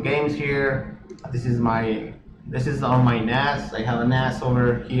have some games here. This is on my NAS. I have a NAS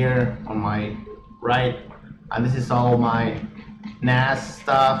over here on my right, and this is all my NAS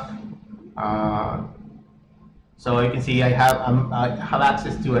stuff. So you can see I have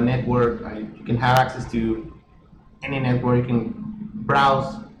access to a network. You can have access to any network. You can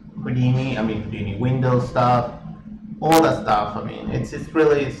browse Houdini, Windows stuff, all that stuff. I mean, it's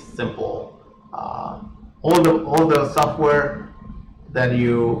really simple. All the software that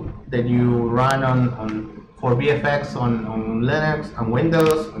you run on for VFX on Linux, on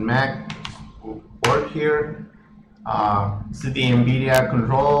Windows, on Mac work here. This is the NVIDIA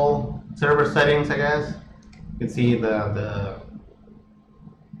control server settings, I guess. You can see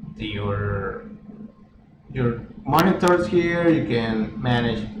your monitors here. You can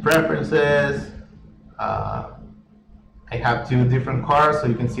manage preferences. I have 2 different cards, so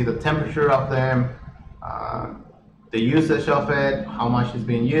you can see the temperature of them, the usage of it, how much is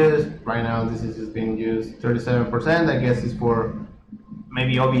being used. Right now, this is being used 37%. I guess it's for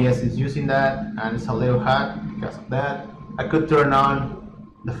maybe OBS is using that, and it's a little hot because of that. I could turn on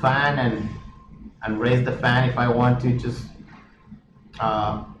the fan and raise the fan if I want to, just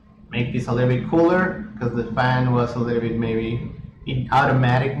make this a little bit cooler, because the fan was a little bit maybe in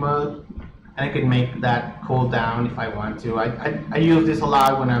automatic mode, and I can make that cool down if I want to. I use this a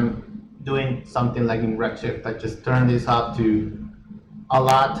lot when I'm doing something like in Redshift. I just turn this up to a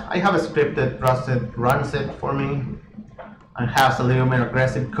lot. I have a script that runs it for me, and has a little more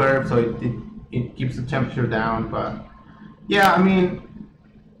aggressive curve, so it keeps the temperature down. But yeah, I mean,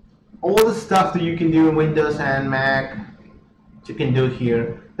 all the stuff that you can do in Windows and Mac, you can do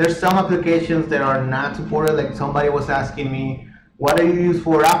here. There's some applications that are not supported. Like somebody was asking me, what do you use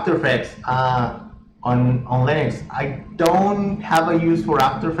for After Effects? on Linux. I don't have a use for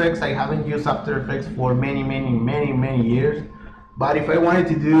After Effects. I haven't used After Effects for many years. But if I wanted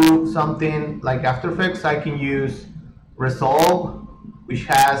to do something like After Effects, I can use Resolve, which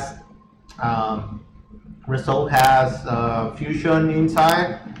has Fusion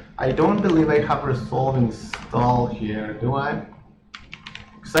inside. I don't believe I have Resolve installed here, do I?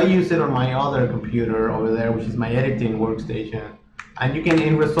 Because I use it on my other computer over there, which is my editing workstation. And you can,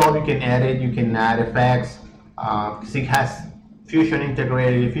 in Resolve, you can edit, you can add effects, because it has Fusion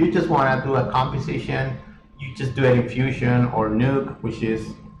integrated. If you just want to do a composition, you just do it in Fusion or DEUX, which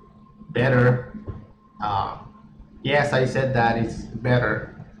is better. Yes, I said that, it's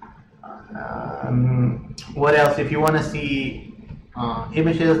better. What else? If you want to see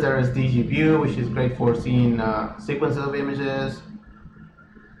images, there is DGView, which is great for seeing sequences of images.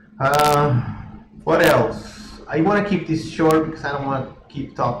 What else? I want to keep this short because I don't want to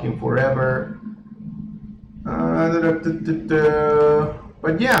keep talking forever.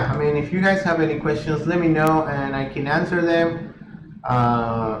 But yeah, I mean, if you guys have any questions, let me know and I can answer them.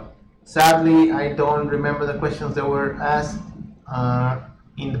 Sadly, I don't remember the questions that were asked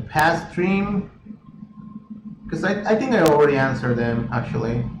in the past stream, because I think I already answered them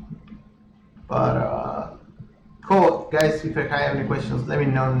actually. But cool, guys, if I have any questions, let me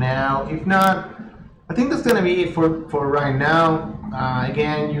know now. If not, I think that's gonna be it for right now.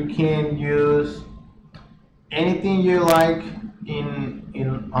 Again, you can use anything you like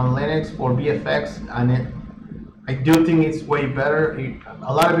on Linux for VFX, and I do think it's way better.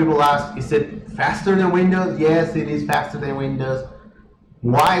 A lot of people ask, is it faster than Windows? Yes, it is faster than Windows.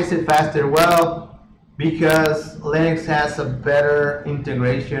 Why is it faster? Well, because Linux has a better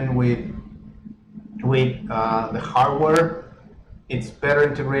integration with the hardware. It's better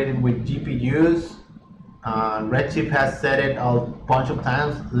integrated with GPUs. Redshift has said it a bunch of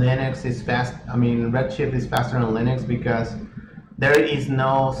times. Linux is fast. I mean, Redshift is faster than Linux because there is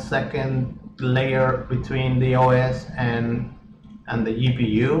no second layer between the OS and the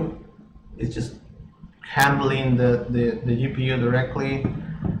GPU. It's just handling the GPU directly.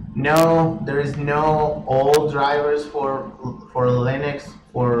 No, there is no old drivers for Linux.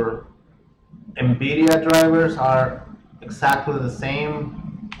 For NVIDIA drivers are exactly the same.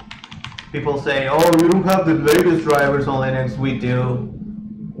 People say, oh, you don't have the latest drivers on Linux. We do.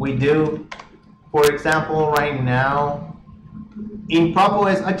 We do. For example, right now, in Pop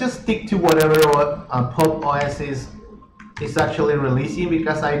OS, I just stick to whatever Pop OS is actually releasing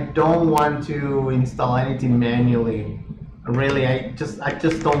because I don't want to install anything manually. Really, I just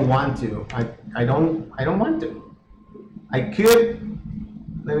don't want to. I don't want to. I could.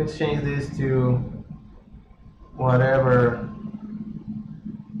 Let me change this to whatever.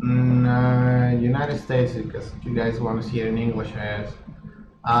 United States, because you guys want to see it in English, as.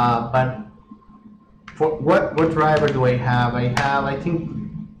 But for what driver do I have? I have, I think,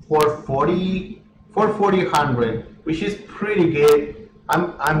 440/100, which is pretty good.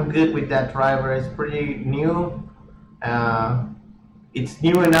 I'm good with that driver. It's pretty new. It's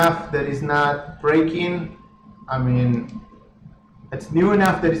new enough that it's not breaking. I mean, it's new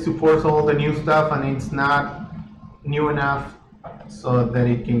enough that it supports all the new stuff, and it's not new enough so that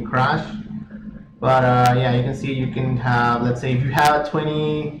it can crash. But yeah, you can see you can have, let's say if you have a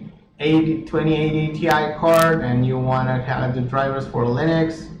 2080 Ti card and you want to have the drivers for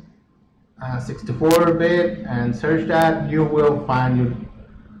Linux 64-bit and search that, you will find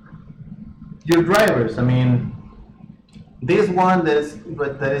your drivers. I mean, this one that is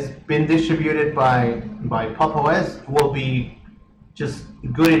been distributed by Pop OS will be just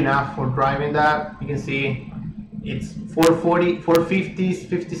good enough for driving that. You can see it's 440, 450,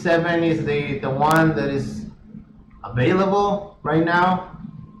 57 is the one that is available right now.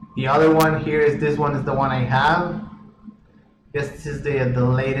 The other one here is this one is the one I have. This is the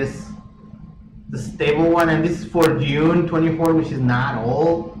latest, the stable one, and this is for June 24, which is not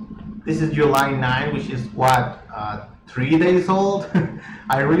old. This is July 9, which is what, 3 days old.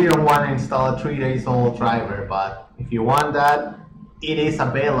 I really don't want to install a 3 days old driver, but if you want that, it is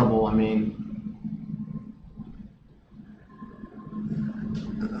available. I mean,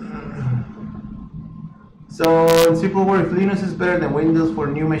 so in simple words, if Linux is better than Windows for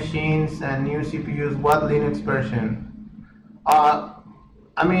new machines and new CPUs, what Linux version?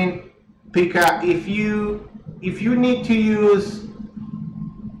 I mean, Pika, if you need to use,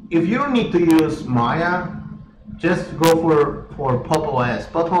 if you don't need to use Maya, just go for Pop OS.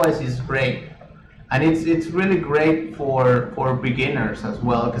 Pop OS is great, and it's really great for beginners as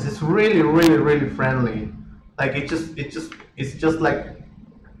well, because it's really friendly. Like it's just like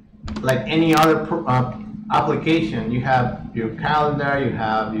any other application. You have your calendar, you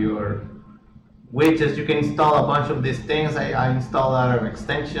have your widgets. You can install a bunch of these things. I install a lot of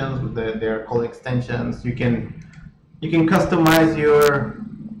extensions. They're called extensions. You can customize your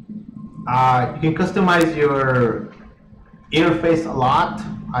interface a lot.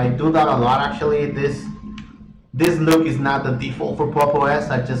 I do that a lot actually. This look is not the default for Pop OS.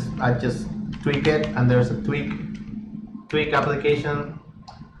 I just tweak it, and there's a tweak application.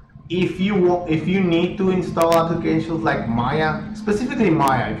 If you need to install applications like Maya, specifically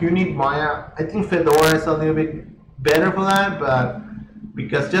Maya, if you need Maya, I think Fedora is a little bit better for that, but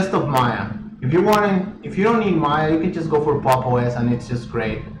because just of Maya. If you don't need Maya, you can just go for Pop OS, and it's just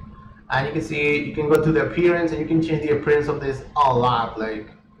great. And you can see, you can go to the appearance, and you can change the appearance of this a lot. Like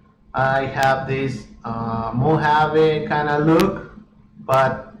I have this Mojave kind of look,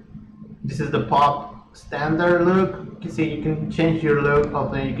 but this is the Pop standard look. You can see you can change your look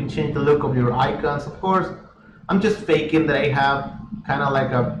of you can change the look of your icons. Of course, I'm just faking that I have kind of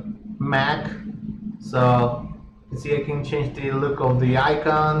like a Mac, so you can see I can change the look of the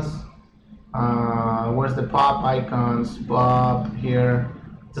icons. Where's the Pop icons? Pop here.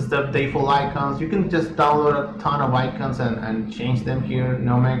 Just the default icons. You can just download a ton of icons and change them here.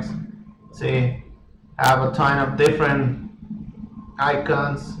 Nomex. See, I have a ton of different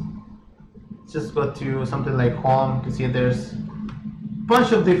icons. Just go to something like home. You can see there's a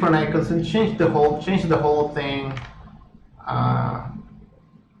bunch of different icons, and change the whole thing.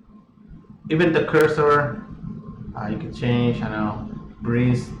 Even the cursor, you can change. I don't know,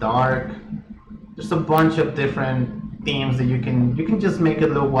 breeze, dark. There's a bunch of different themes that you can just make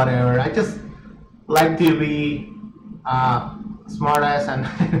it look whatever. I just like to be smartass and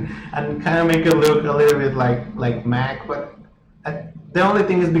and kind of make it look a little bit like Mac, but the only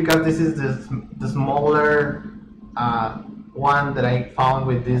thing is because this is the smaller one that I found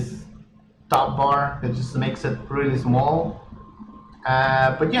with this top bar that just makes it really small.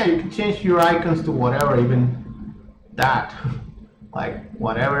 But yeah, you can change your icons to whatever, even that. Like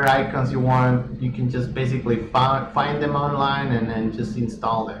whatever icons you want, you can just basically find them online and then just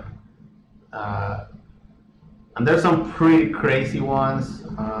install them. And there's some pretty crazy ones,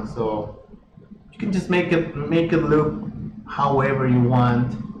 so you can just make it look however you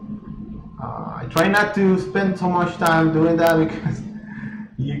want. I try not to spend so much time doing that because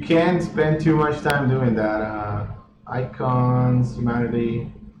you can spend too much time doing that. Icons,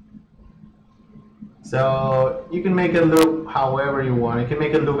 humanity. So you can make it look however you want. You can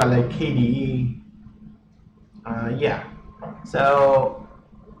make it look like KDE. Yeah. So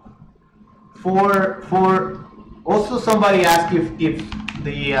for also somebody asked if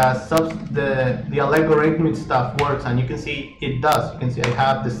the the algorithmic stuff works, and you can see it does. You can see I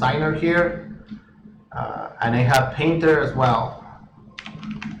have Designer here, and I have Painter as well.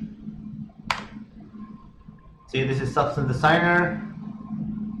 See, this is Substance Designer,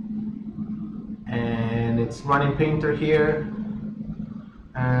 and it's running Painter here.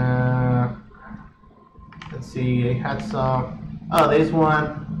 Let's see, I had some. Oh, this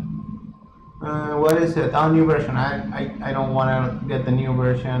one. What is it? Oh, new version. I don't want to get the new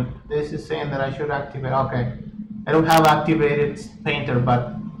version. This is saying that I should activate. Okay, I don't have activated Painter,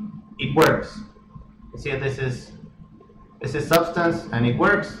 but it works. You see, this is Substance, and it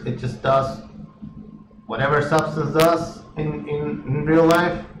works. It just does whatever Substance does in real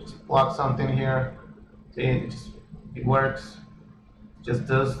life. Just plug something here. See, it works. Just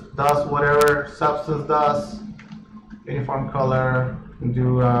does whatever Substance does. Uniform color. You can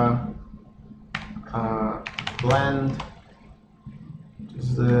do blend.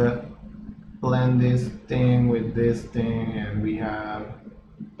 Just blend this thing with this thing, and we have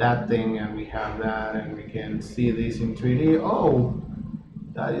that thing, and we have that, and we can see this in 3D. Oh,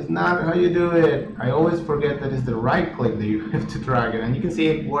 that is not how you do it. I always forget that it's the right click that you have to drag it, and you can see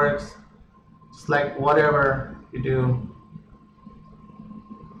it works just like whatever you do.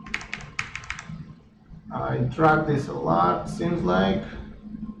 I drag this a lot, seems like.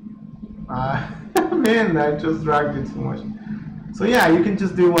 Man, I just dragged it too much. So yeah, you can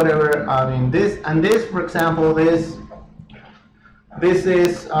just do whatever. I mean, this, for example, this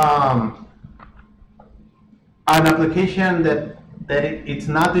is an application that it's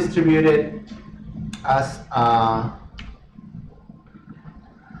not distributed as.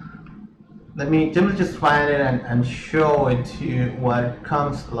 Let me just find it and show it to you what it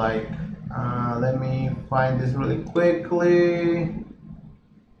comes like. Let me find this really quickly.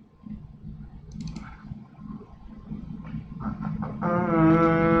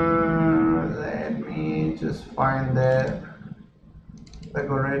 Let me just find that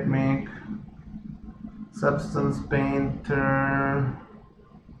algorithmic Substance Painter.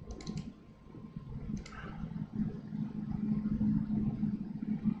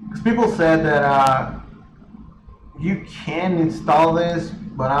 People said that you can install this,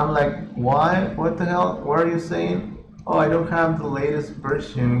 but I'm like, why? What the hell? What are you saying? Oh, I don't have the latest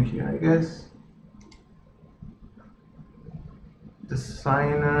version here, I guess.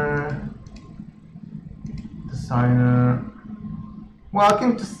 Designer. Well, I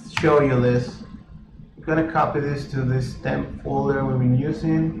can just show you this. I'm gonna copy this to this temp folder we've been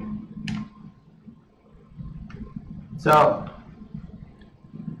using. So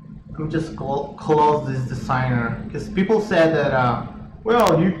I'm just close this designer because people said that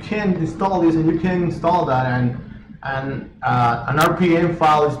well, you can install this and you can install that, and an RPM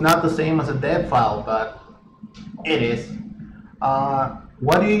file is not the same as a dev file, but it is.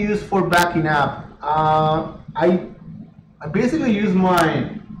 What do you use for backing up? I basically use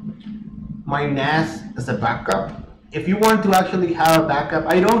my NAS as a backup. If you want to actually have a backup,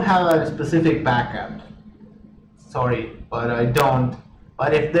 I don't have a specific backup. Sorry, but I don't.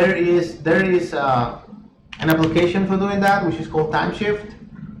 But if there is an application for doing that, which is called Timeshift.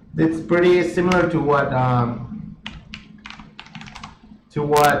 It's pretty similar to what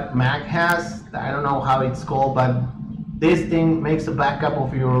Mac has. I don't know how it's called, but this thing makes a backup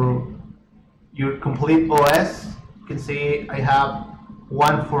of your complete OS. You can see I have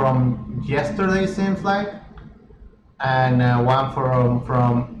one from yesterday, seems like, and one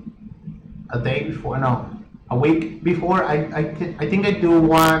from a day before. No, a week before. I think I do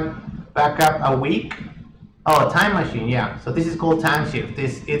one backup a week. Oh, time machine, yeah. So this is called Timeshift.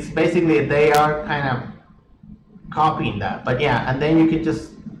 It's basically they are kind of copying that, but yeah. And then you can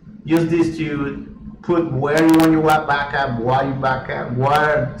just use this to put where you want your web backup, why you backup,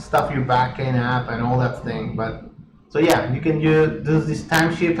 what stuff you're backing up, and all that thing. But so yeah, you can use this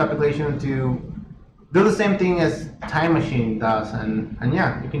Timeshift application to do the same thing as Time Machine does, and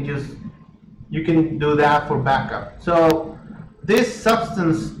yeah, you can do that for backup. So this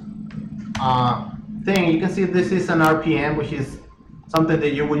substance thing, you can see this is an RPM, which is something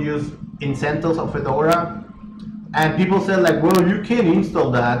that you would use in CentOS or Fedora. And people said like, well, you can install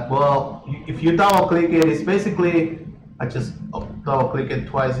that. Well, if you double click it, it's basically, I just double click it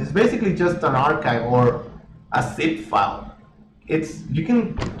twice. It's basically just an archive or a zip file. You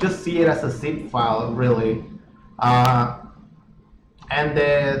can just see it as a zip file, really. And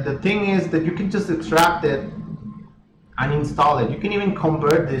the thing is that you can just extract it and install it. You can even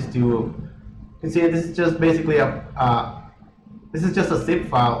convert this to, you can see this is just basically this is just a zip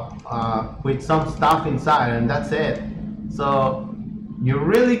file with some stuff inside, and that's it. So you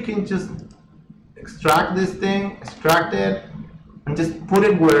really can just extract this thing, extract it, and just put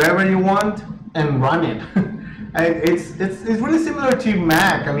it wherever you want and run it. It's really similar to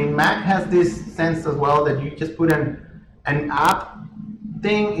Mac. I mean, Mac has this sense as well that you just put an app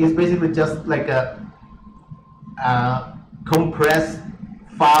thing is basically just like a compressed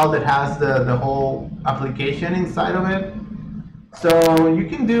file that has the whole application inside of it. So you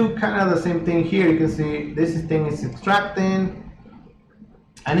can do kind of the same thing here. You can see this thing is extracting,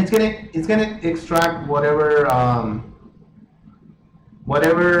 and it's gonna extract whatever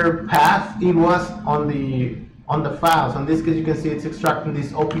path it was on the file. So in this case, you can see it's extracting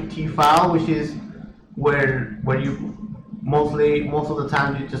this OPT file, which is where you most of the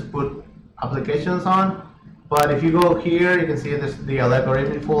time you just put applications on. But if you go here, you can see there's the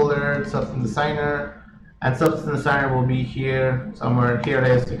algorithm folder, Substance Designer, and Substance Designer will be here somewhere. Here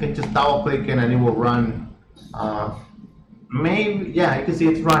it is. You can just double click it and it will run. Maybe, yeah, you can see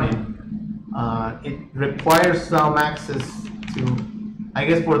it's running. It requires some access to, I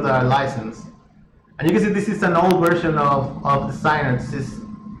guess, for the license. And you can see this is an old version of Designer. This is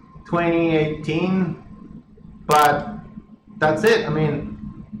 2018, but that's it. I mean,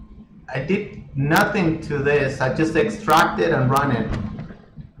 I did nothing to this. I just extracted and run it.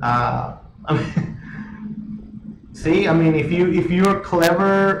 I mean, see, I mean, if you're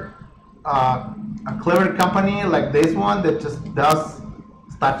clever, a clever company like this one that just does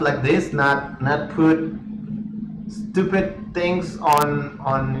stuff like this, not put stupid things on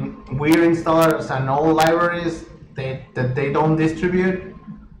weird installers and old libraries that they don't distribute,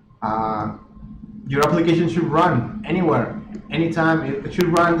 your application should run anywhere, anytime. It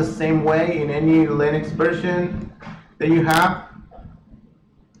should run the same way in any Linux version that you have.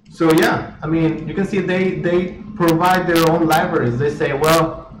 So yeah, I mean, you can see they provide their own libraries. They say,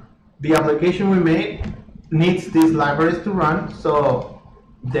 well, the application we made needs these libraries to run, so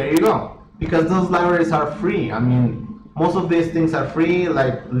there you go. Because those libraries are free. I mean, most of these things are free.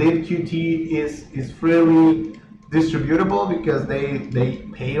 Like libqt is freely distributable because they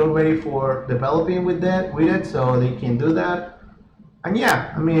pay already for developing with it, so they can do that. And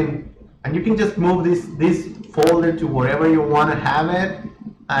yeah, I mean, and you can just move this folder to wherever you want to have it,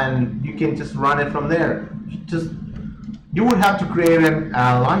 and you can just run it from there. You would have to create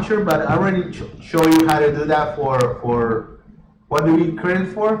a launcher, but I already show you how to do that for what do we create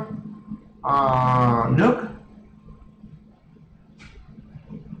it for? Nuke.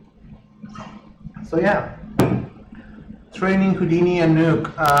 So yeah, training Houdini and Nuke.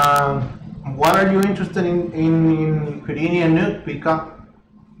 What are you interested in Houdini and Nuke? Because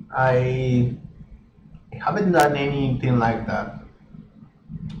I haven't done anything like that.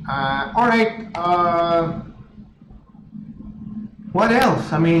 All right. What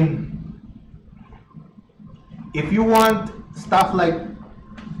else? I mean, if you want stuff like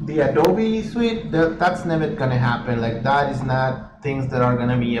the Adobe suite, that's never gonna happen. Like that is not things that are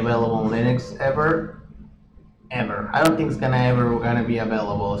gonna be available on Linux ever. I don't think it's gonna be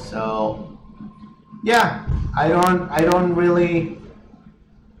available. So yeah, I don't really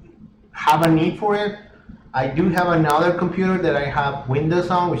have a need for it. I do have another computer that I have Windows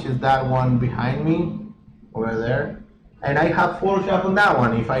on, which is that one behind me over there, and I have Photoshop on that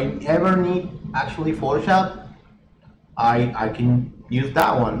one. If I ever need actually Photoshop, I can use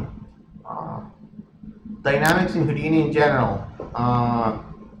that one. Dynamics in Houdini in general.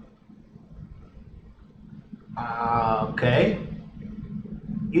 Okay.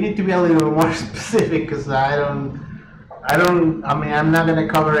 You need to be a little more specific because I mean, I'm not gonna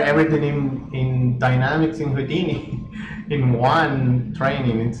cover everything in Dynamics in Houdini in one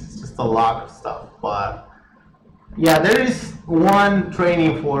training. It's just a lot of stuff. But yeah, there is one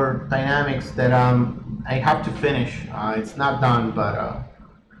training for Dynamics that I have to finish. It's not done, but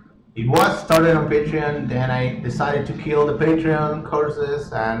it was started on Patreon. Then I decided to kill the Patreon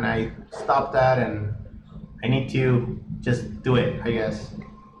courses, and I stopped that, and I need to just do it, I guess.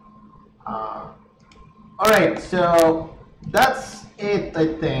 All right, so that's it,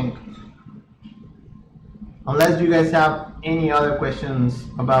 I think. Unless you guys have any other questions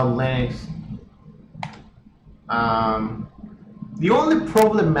about Linux. The only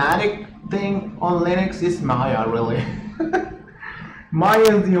problematic thing on Linux is Maya, really.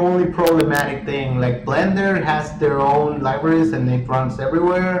 Maya is the only problematic thing. Like Blender has their own libraries and it runs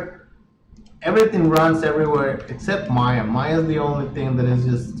everywhere. Everything runs everywhere except Maya. Maya is the only thing that is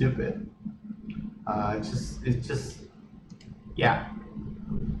just stupid. It's just, yeah.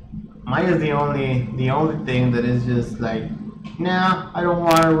 Maya is the only thing that is just like, nah, I don't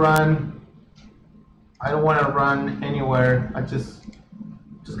want to run. I don't want to run anywhere. I just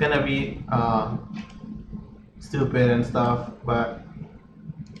gonna be stupid and stuff. But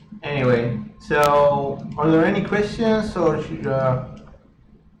anyway, so are there any questions, or should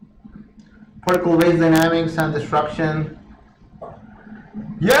particle-based dynamics and destruction?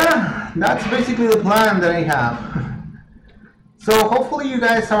 Yeah, that's basically the plan that I have. So hopefully you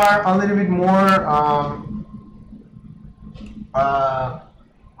guys are a little bit more,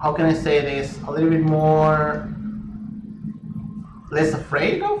 how can I say this? A little bit more, less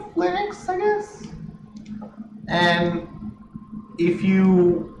afraid of Linux, I guess. And if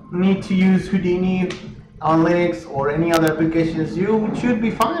you need to use Houdini on Linux or any other applications, you should be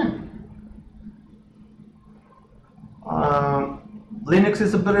fine. Linux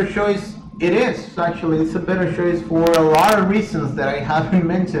is a better choice. It is, actually. It's a better choice for a lot of reasons that I haven't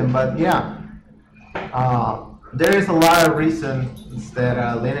mentioned, but yeah. There is a lot of reasons that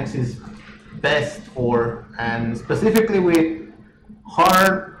Linux is best for, and specifically with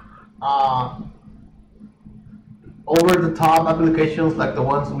hard, over-the-top applications like the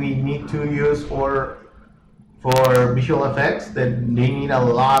ones we need to use for visual effects that they need a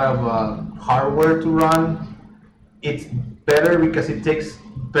lot of hardware to run. It's better because it takes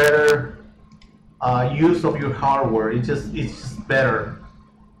better use of your hardware. It's just better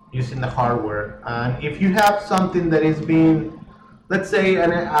using the hardware. And if you have something that is being, let's say, a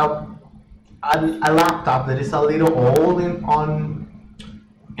laptop that is a little old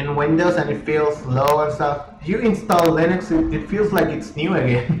in Windows and it feels slow and stuff, you install Linux, it feels like it's new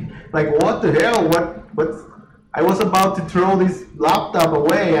again. Like, what the hell? What's I was about to throw this laptop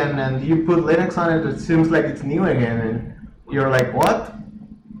away, and you put Linux on it, it seems like it's new again, and you're like, what?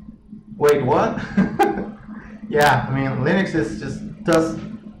 Wait, what? Yeah, I mean, Linux does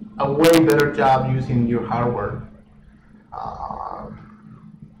a way better job using your hardware.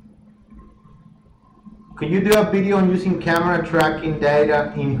 Could you do a video on using camera tracking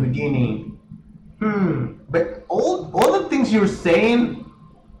data in Houdini? But all the things you're saying,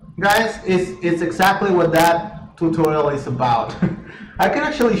 guys, is exactly what that tutorial is about. I can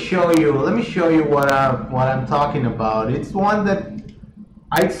actually show you. Let me show you what I'm talking about. It's one that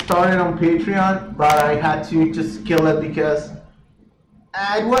I started on Patreon, but I had to just kill it because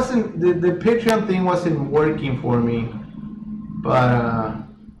it wasn't the Patreon thing wasn't working for me. But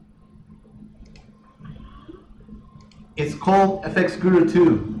It's called FX Guru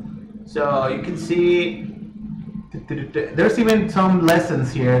 2. So you can see there's even some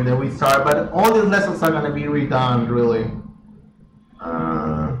lessons here that we start, but all these lessons are going to be redone, really.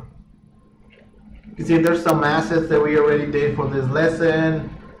 You can see there's some assets that we already did for this lesson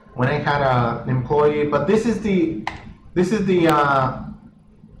when I had an employee, but this is the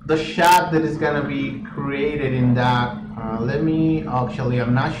shot that is going to be created in that. Let me actually,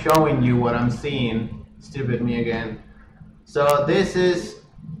 I'm not showing you what I'm seeing. Stupid me again. So this is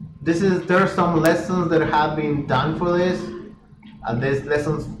there's some lessons that have been done for this. These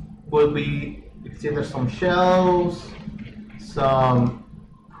lessons will be, you can see there's some shelves, some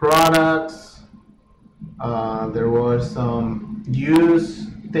products, there was some use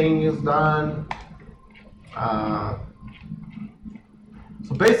things done. So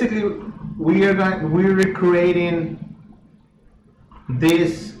basically we're recreating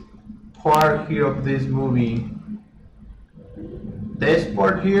this part here of this movie. This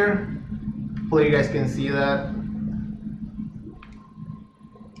part here, hopefully you guys can see that.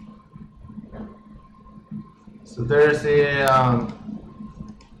 So there's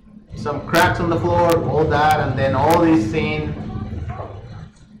some cracks on the floor, all that, and then all this scene,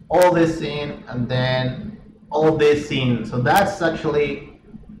 and then all this scene. So that's actually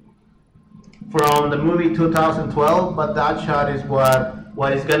from the movie 2012, but that shot is what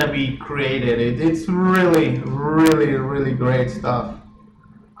is gonna be created. It's really, really, really great stuff.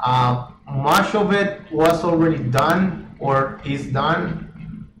 Much of it was already done or is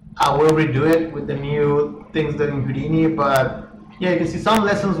done. I will redo it with the new things that in Houdini, but yeah, you can see some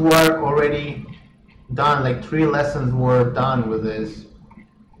lessons were already done, like 3 lessons were done with this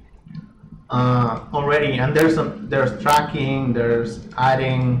already, and there's tracking, there's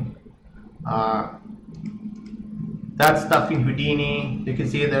adding that stuff in Houdini. You can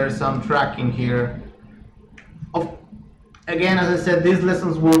see there's some tracking here. Again, as I said, these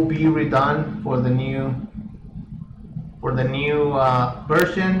lessons will be redone for the new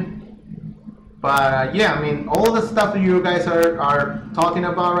version. But yeah, I mean, all the stuff that you guys are talking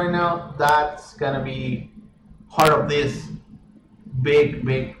about right now, that's gonna be part of this big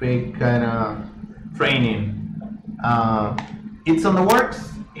kind of training. It's on the works.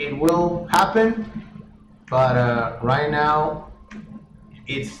 It will happen, but right now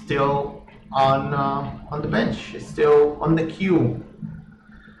it's still on the bench. It's still on the queue.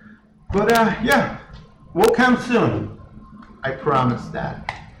 But yeah, we'll come soon. I promise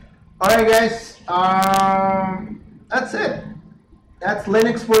that. All right, guys. That's it. That's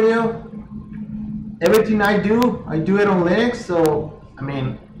Linux for you. Everything I do it on Linux. So I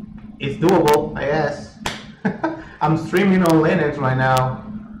mean, it's doable, I guess. I'm streaming on Linux right now.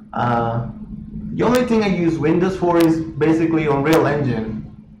 The only thing I use Windows for is basically Unreal Engine.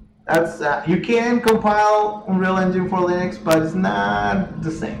 That's you can compile Unreal Engine for Linux, but it's not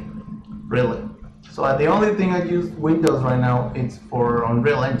the same, really. So the only thing I use Windows right now is for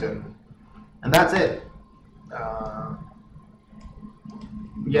Unreal Engine, and that's it.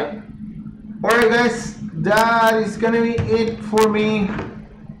 Yeah. All right, guys, that is gonna be it for me.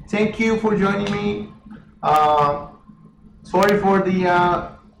 Thank you for joining me. Sorry for the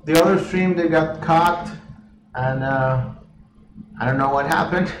other stream that got caught, and I don't know what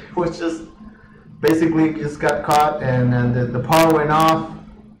happened. It was just basically just got caught, and the power went off.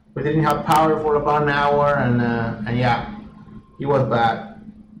 We didn't have power for about an hour, and yeah, it was bad.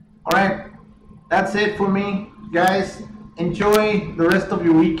 All right, that's it for me, guys. Enjoy the rest of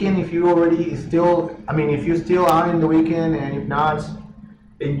your weekend. If you already still, if you still are in the weekend, and if not,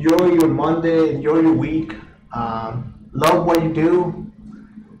 enjoy your Monday, enjoy your week. Love what you do,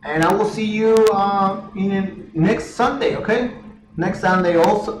 and I will see you in next Sunday. Okay, next Sunday.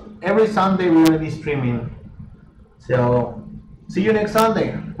 Also, every Sunday we're gonna be streaming. So see you next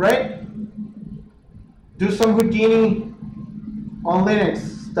Sunday, right? Do some Houdini on Linux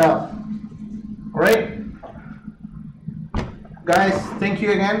stuff. All right, guys. Thank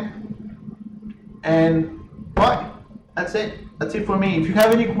you again, and bye. That's it. That's it for me. If you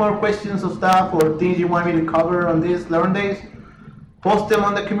have any more questions or stuff or things you want me to cover on these Learndays, post them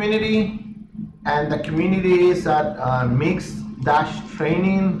on the community, and the community is at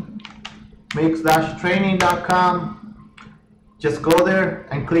mix-training.com. Just go there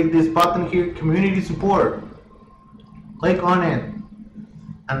and click this button here, community support. Click on it,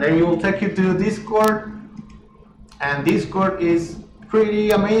 and then it will take you to Discord, and Discord is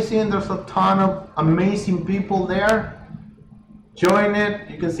pretty amazing. There's a ton of amazing people there. Join it.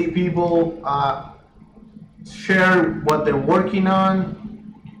 You can see people share what they're working on.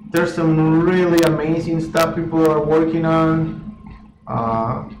 There's some really amazing stuff people are working on.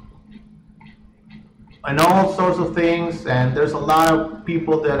 and all sorts of things. And there's a lot of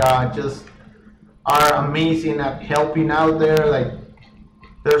people that are amazing at helping out there. Like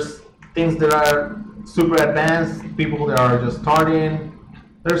there's things that are super advanced, people that are just starting.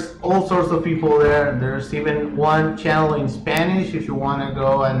 There's all sorts of people there. There's even one channel in Spanish if you want to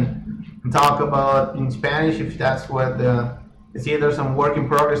go and talk about in Spanish, if that's what you see. There's some work in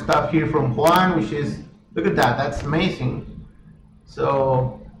progress stuff here from Juan, which is, look at that, that's amazing.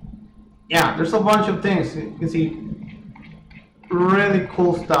 So yeah, there's a bunch of things. You can see really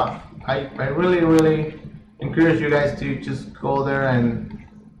cool stuff. I really encourage you guys to just go there, and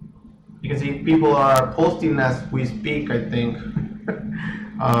you can see people are posting as we speak, I think.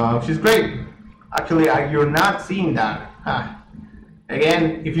 Which is great. Actually, you're not seeing that.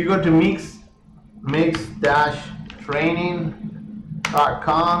 Again, if you go to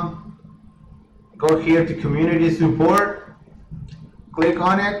mix-training.com, go here to community support, click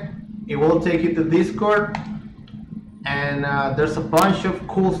on it, it will take you to Discord, and there's a bunch of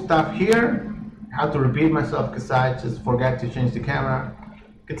cool stuff here. I have to repeat myself because I just forgot to change the camera.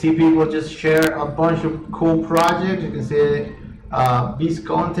 You can see people just share a bunch of cool projects. You can see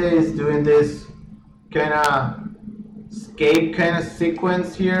Visconti is doing this kind of escape kind of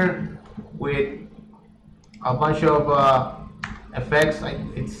sequence here with a bunch of effects.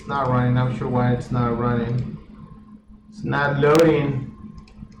 It's not running. I'm sure why it's not running. It's not loading.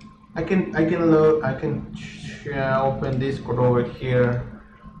 I can load. I can open Discord over here,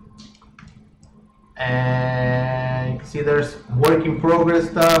 and you can see there's work in progress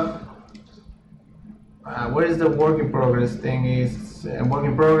stuff. Where is the work in progress thing? Is work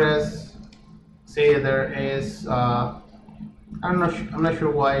in progress. See, there is. I'm not sure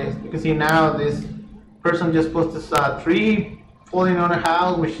why. You can see now this person just posted a tree falling on a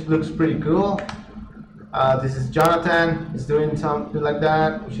house, which looks pretty cool. This is Jonathan. He's doing something like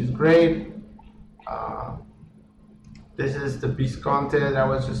that, which is great. This is the Visconti that I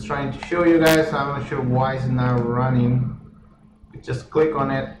was just trying to show you guys. I'm not sure why it's not running. You just click on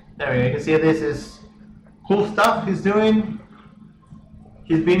it. There we go. You can see this is cool stuff he's doing.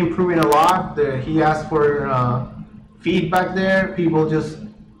 He's been improving a lot. He asked for feedback there. People just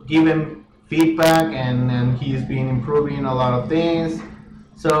give him feedback, and he's been improving a lot of things.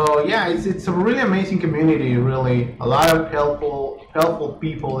 So yeah, it's a really amazing community. Really, a lot of helpful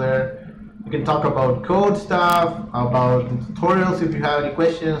people there. You can talk about code stuff, about the tutorials if you have any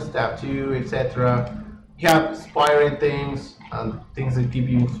questions, tab 2, etc. You have inspiring things and things that keep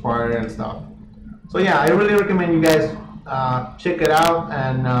you inspired and stuff. So yeah, I really recommend you guys check it out,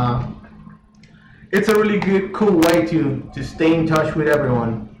 and it's a really good, cool way to stay in touch with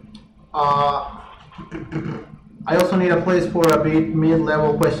everyone. I also need a place for a bit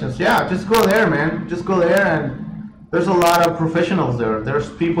mid-level questions. Yeah, just go there, man. Just go there, and there's a lot of professionals there. There's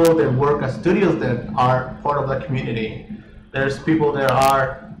people that work at studios that are part of the community. There's people that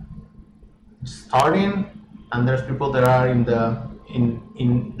are starting, and there's people that are in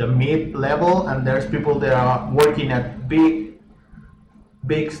the mid-level, and there's people that are working at big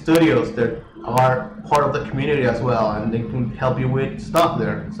studios that are part of the community as well, and they can help you with stuff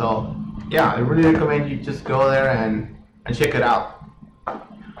there. So yeah, I really recommend you just go there and check it out.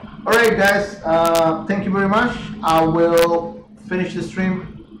 Alright guys, thank you very much. I will finish the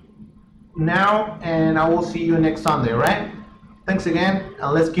stream now, and I will see you next Sunday, right? Thanks again,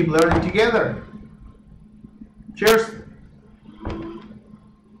 and let's keep learning together. Cheers!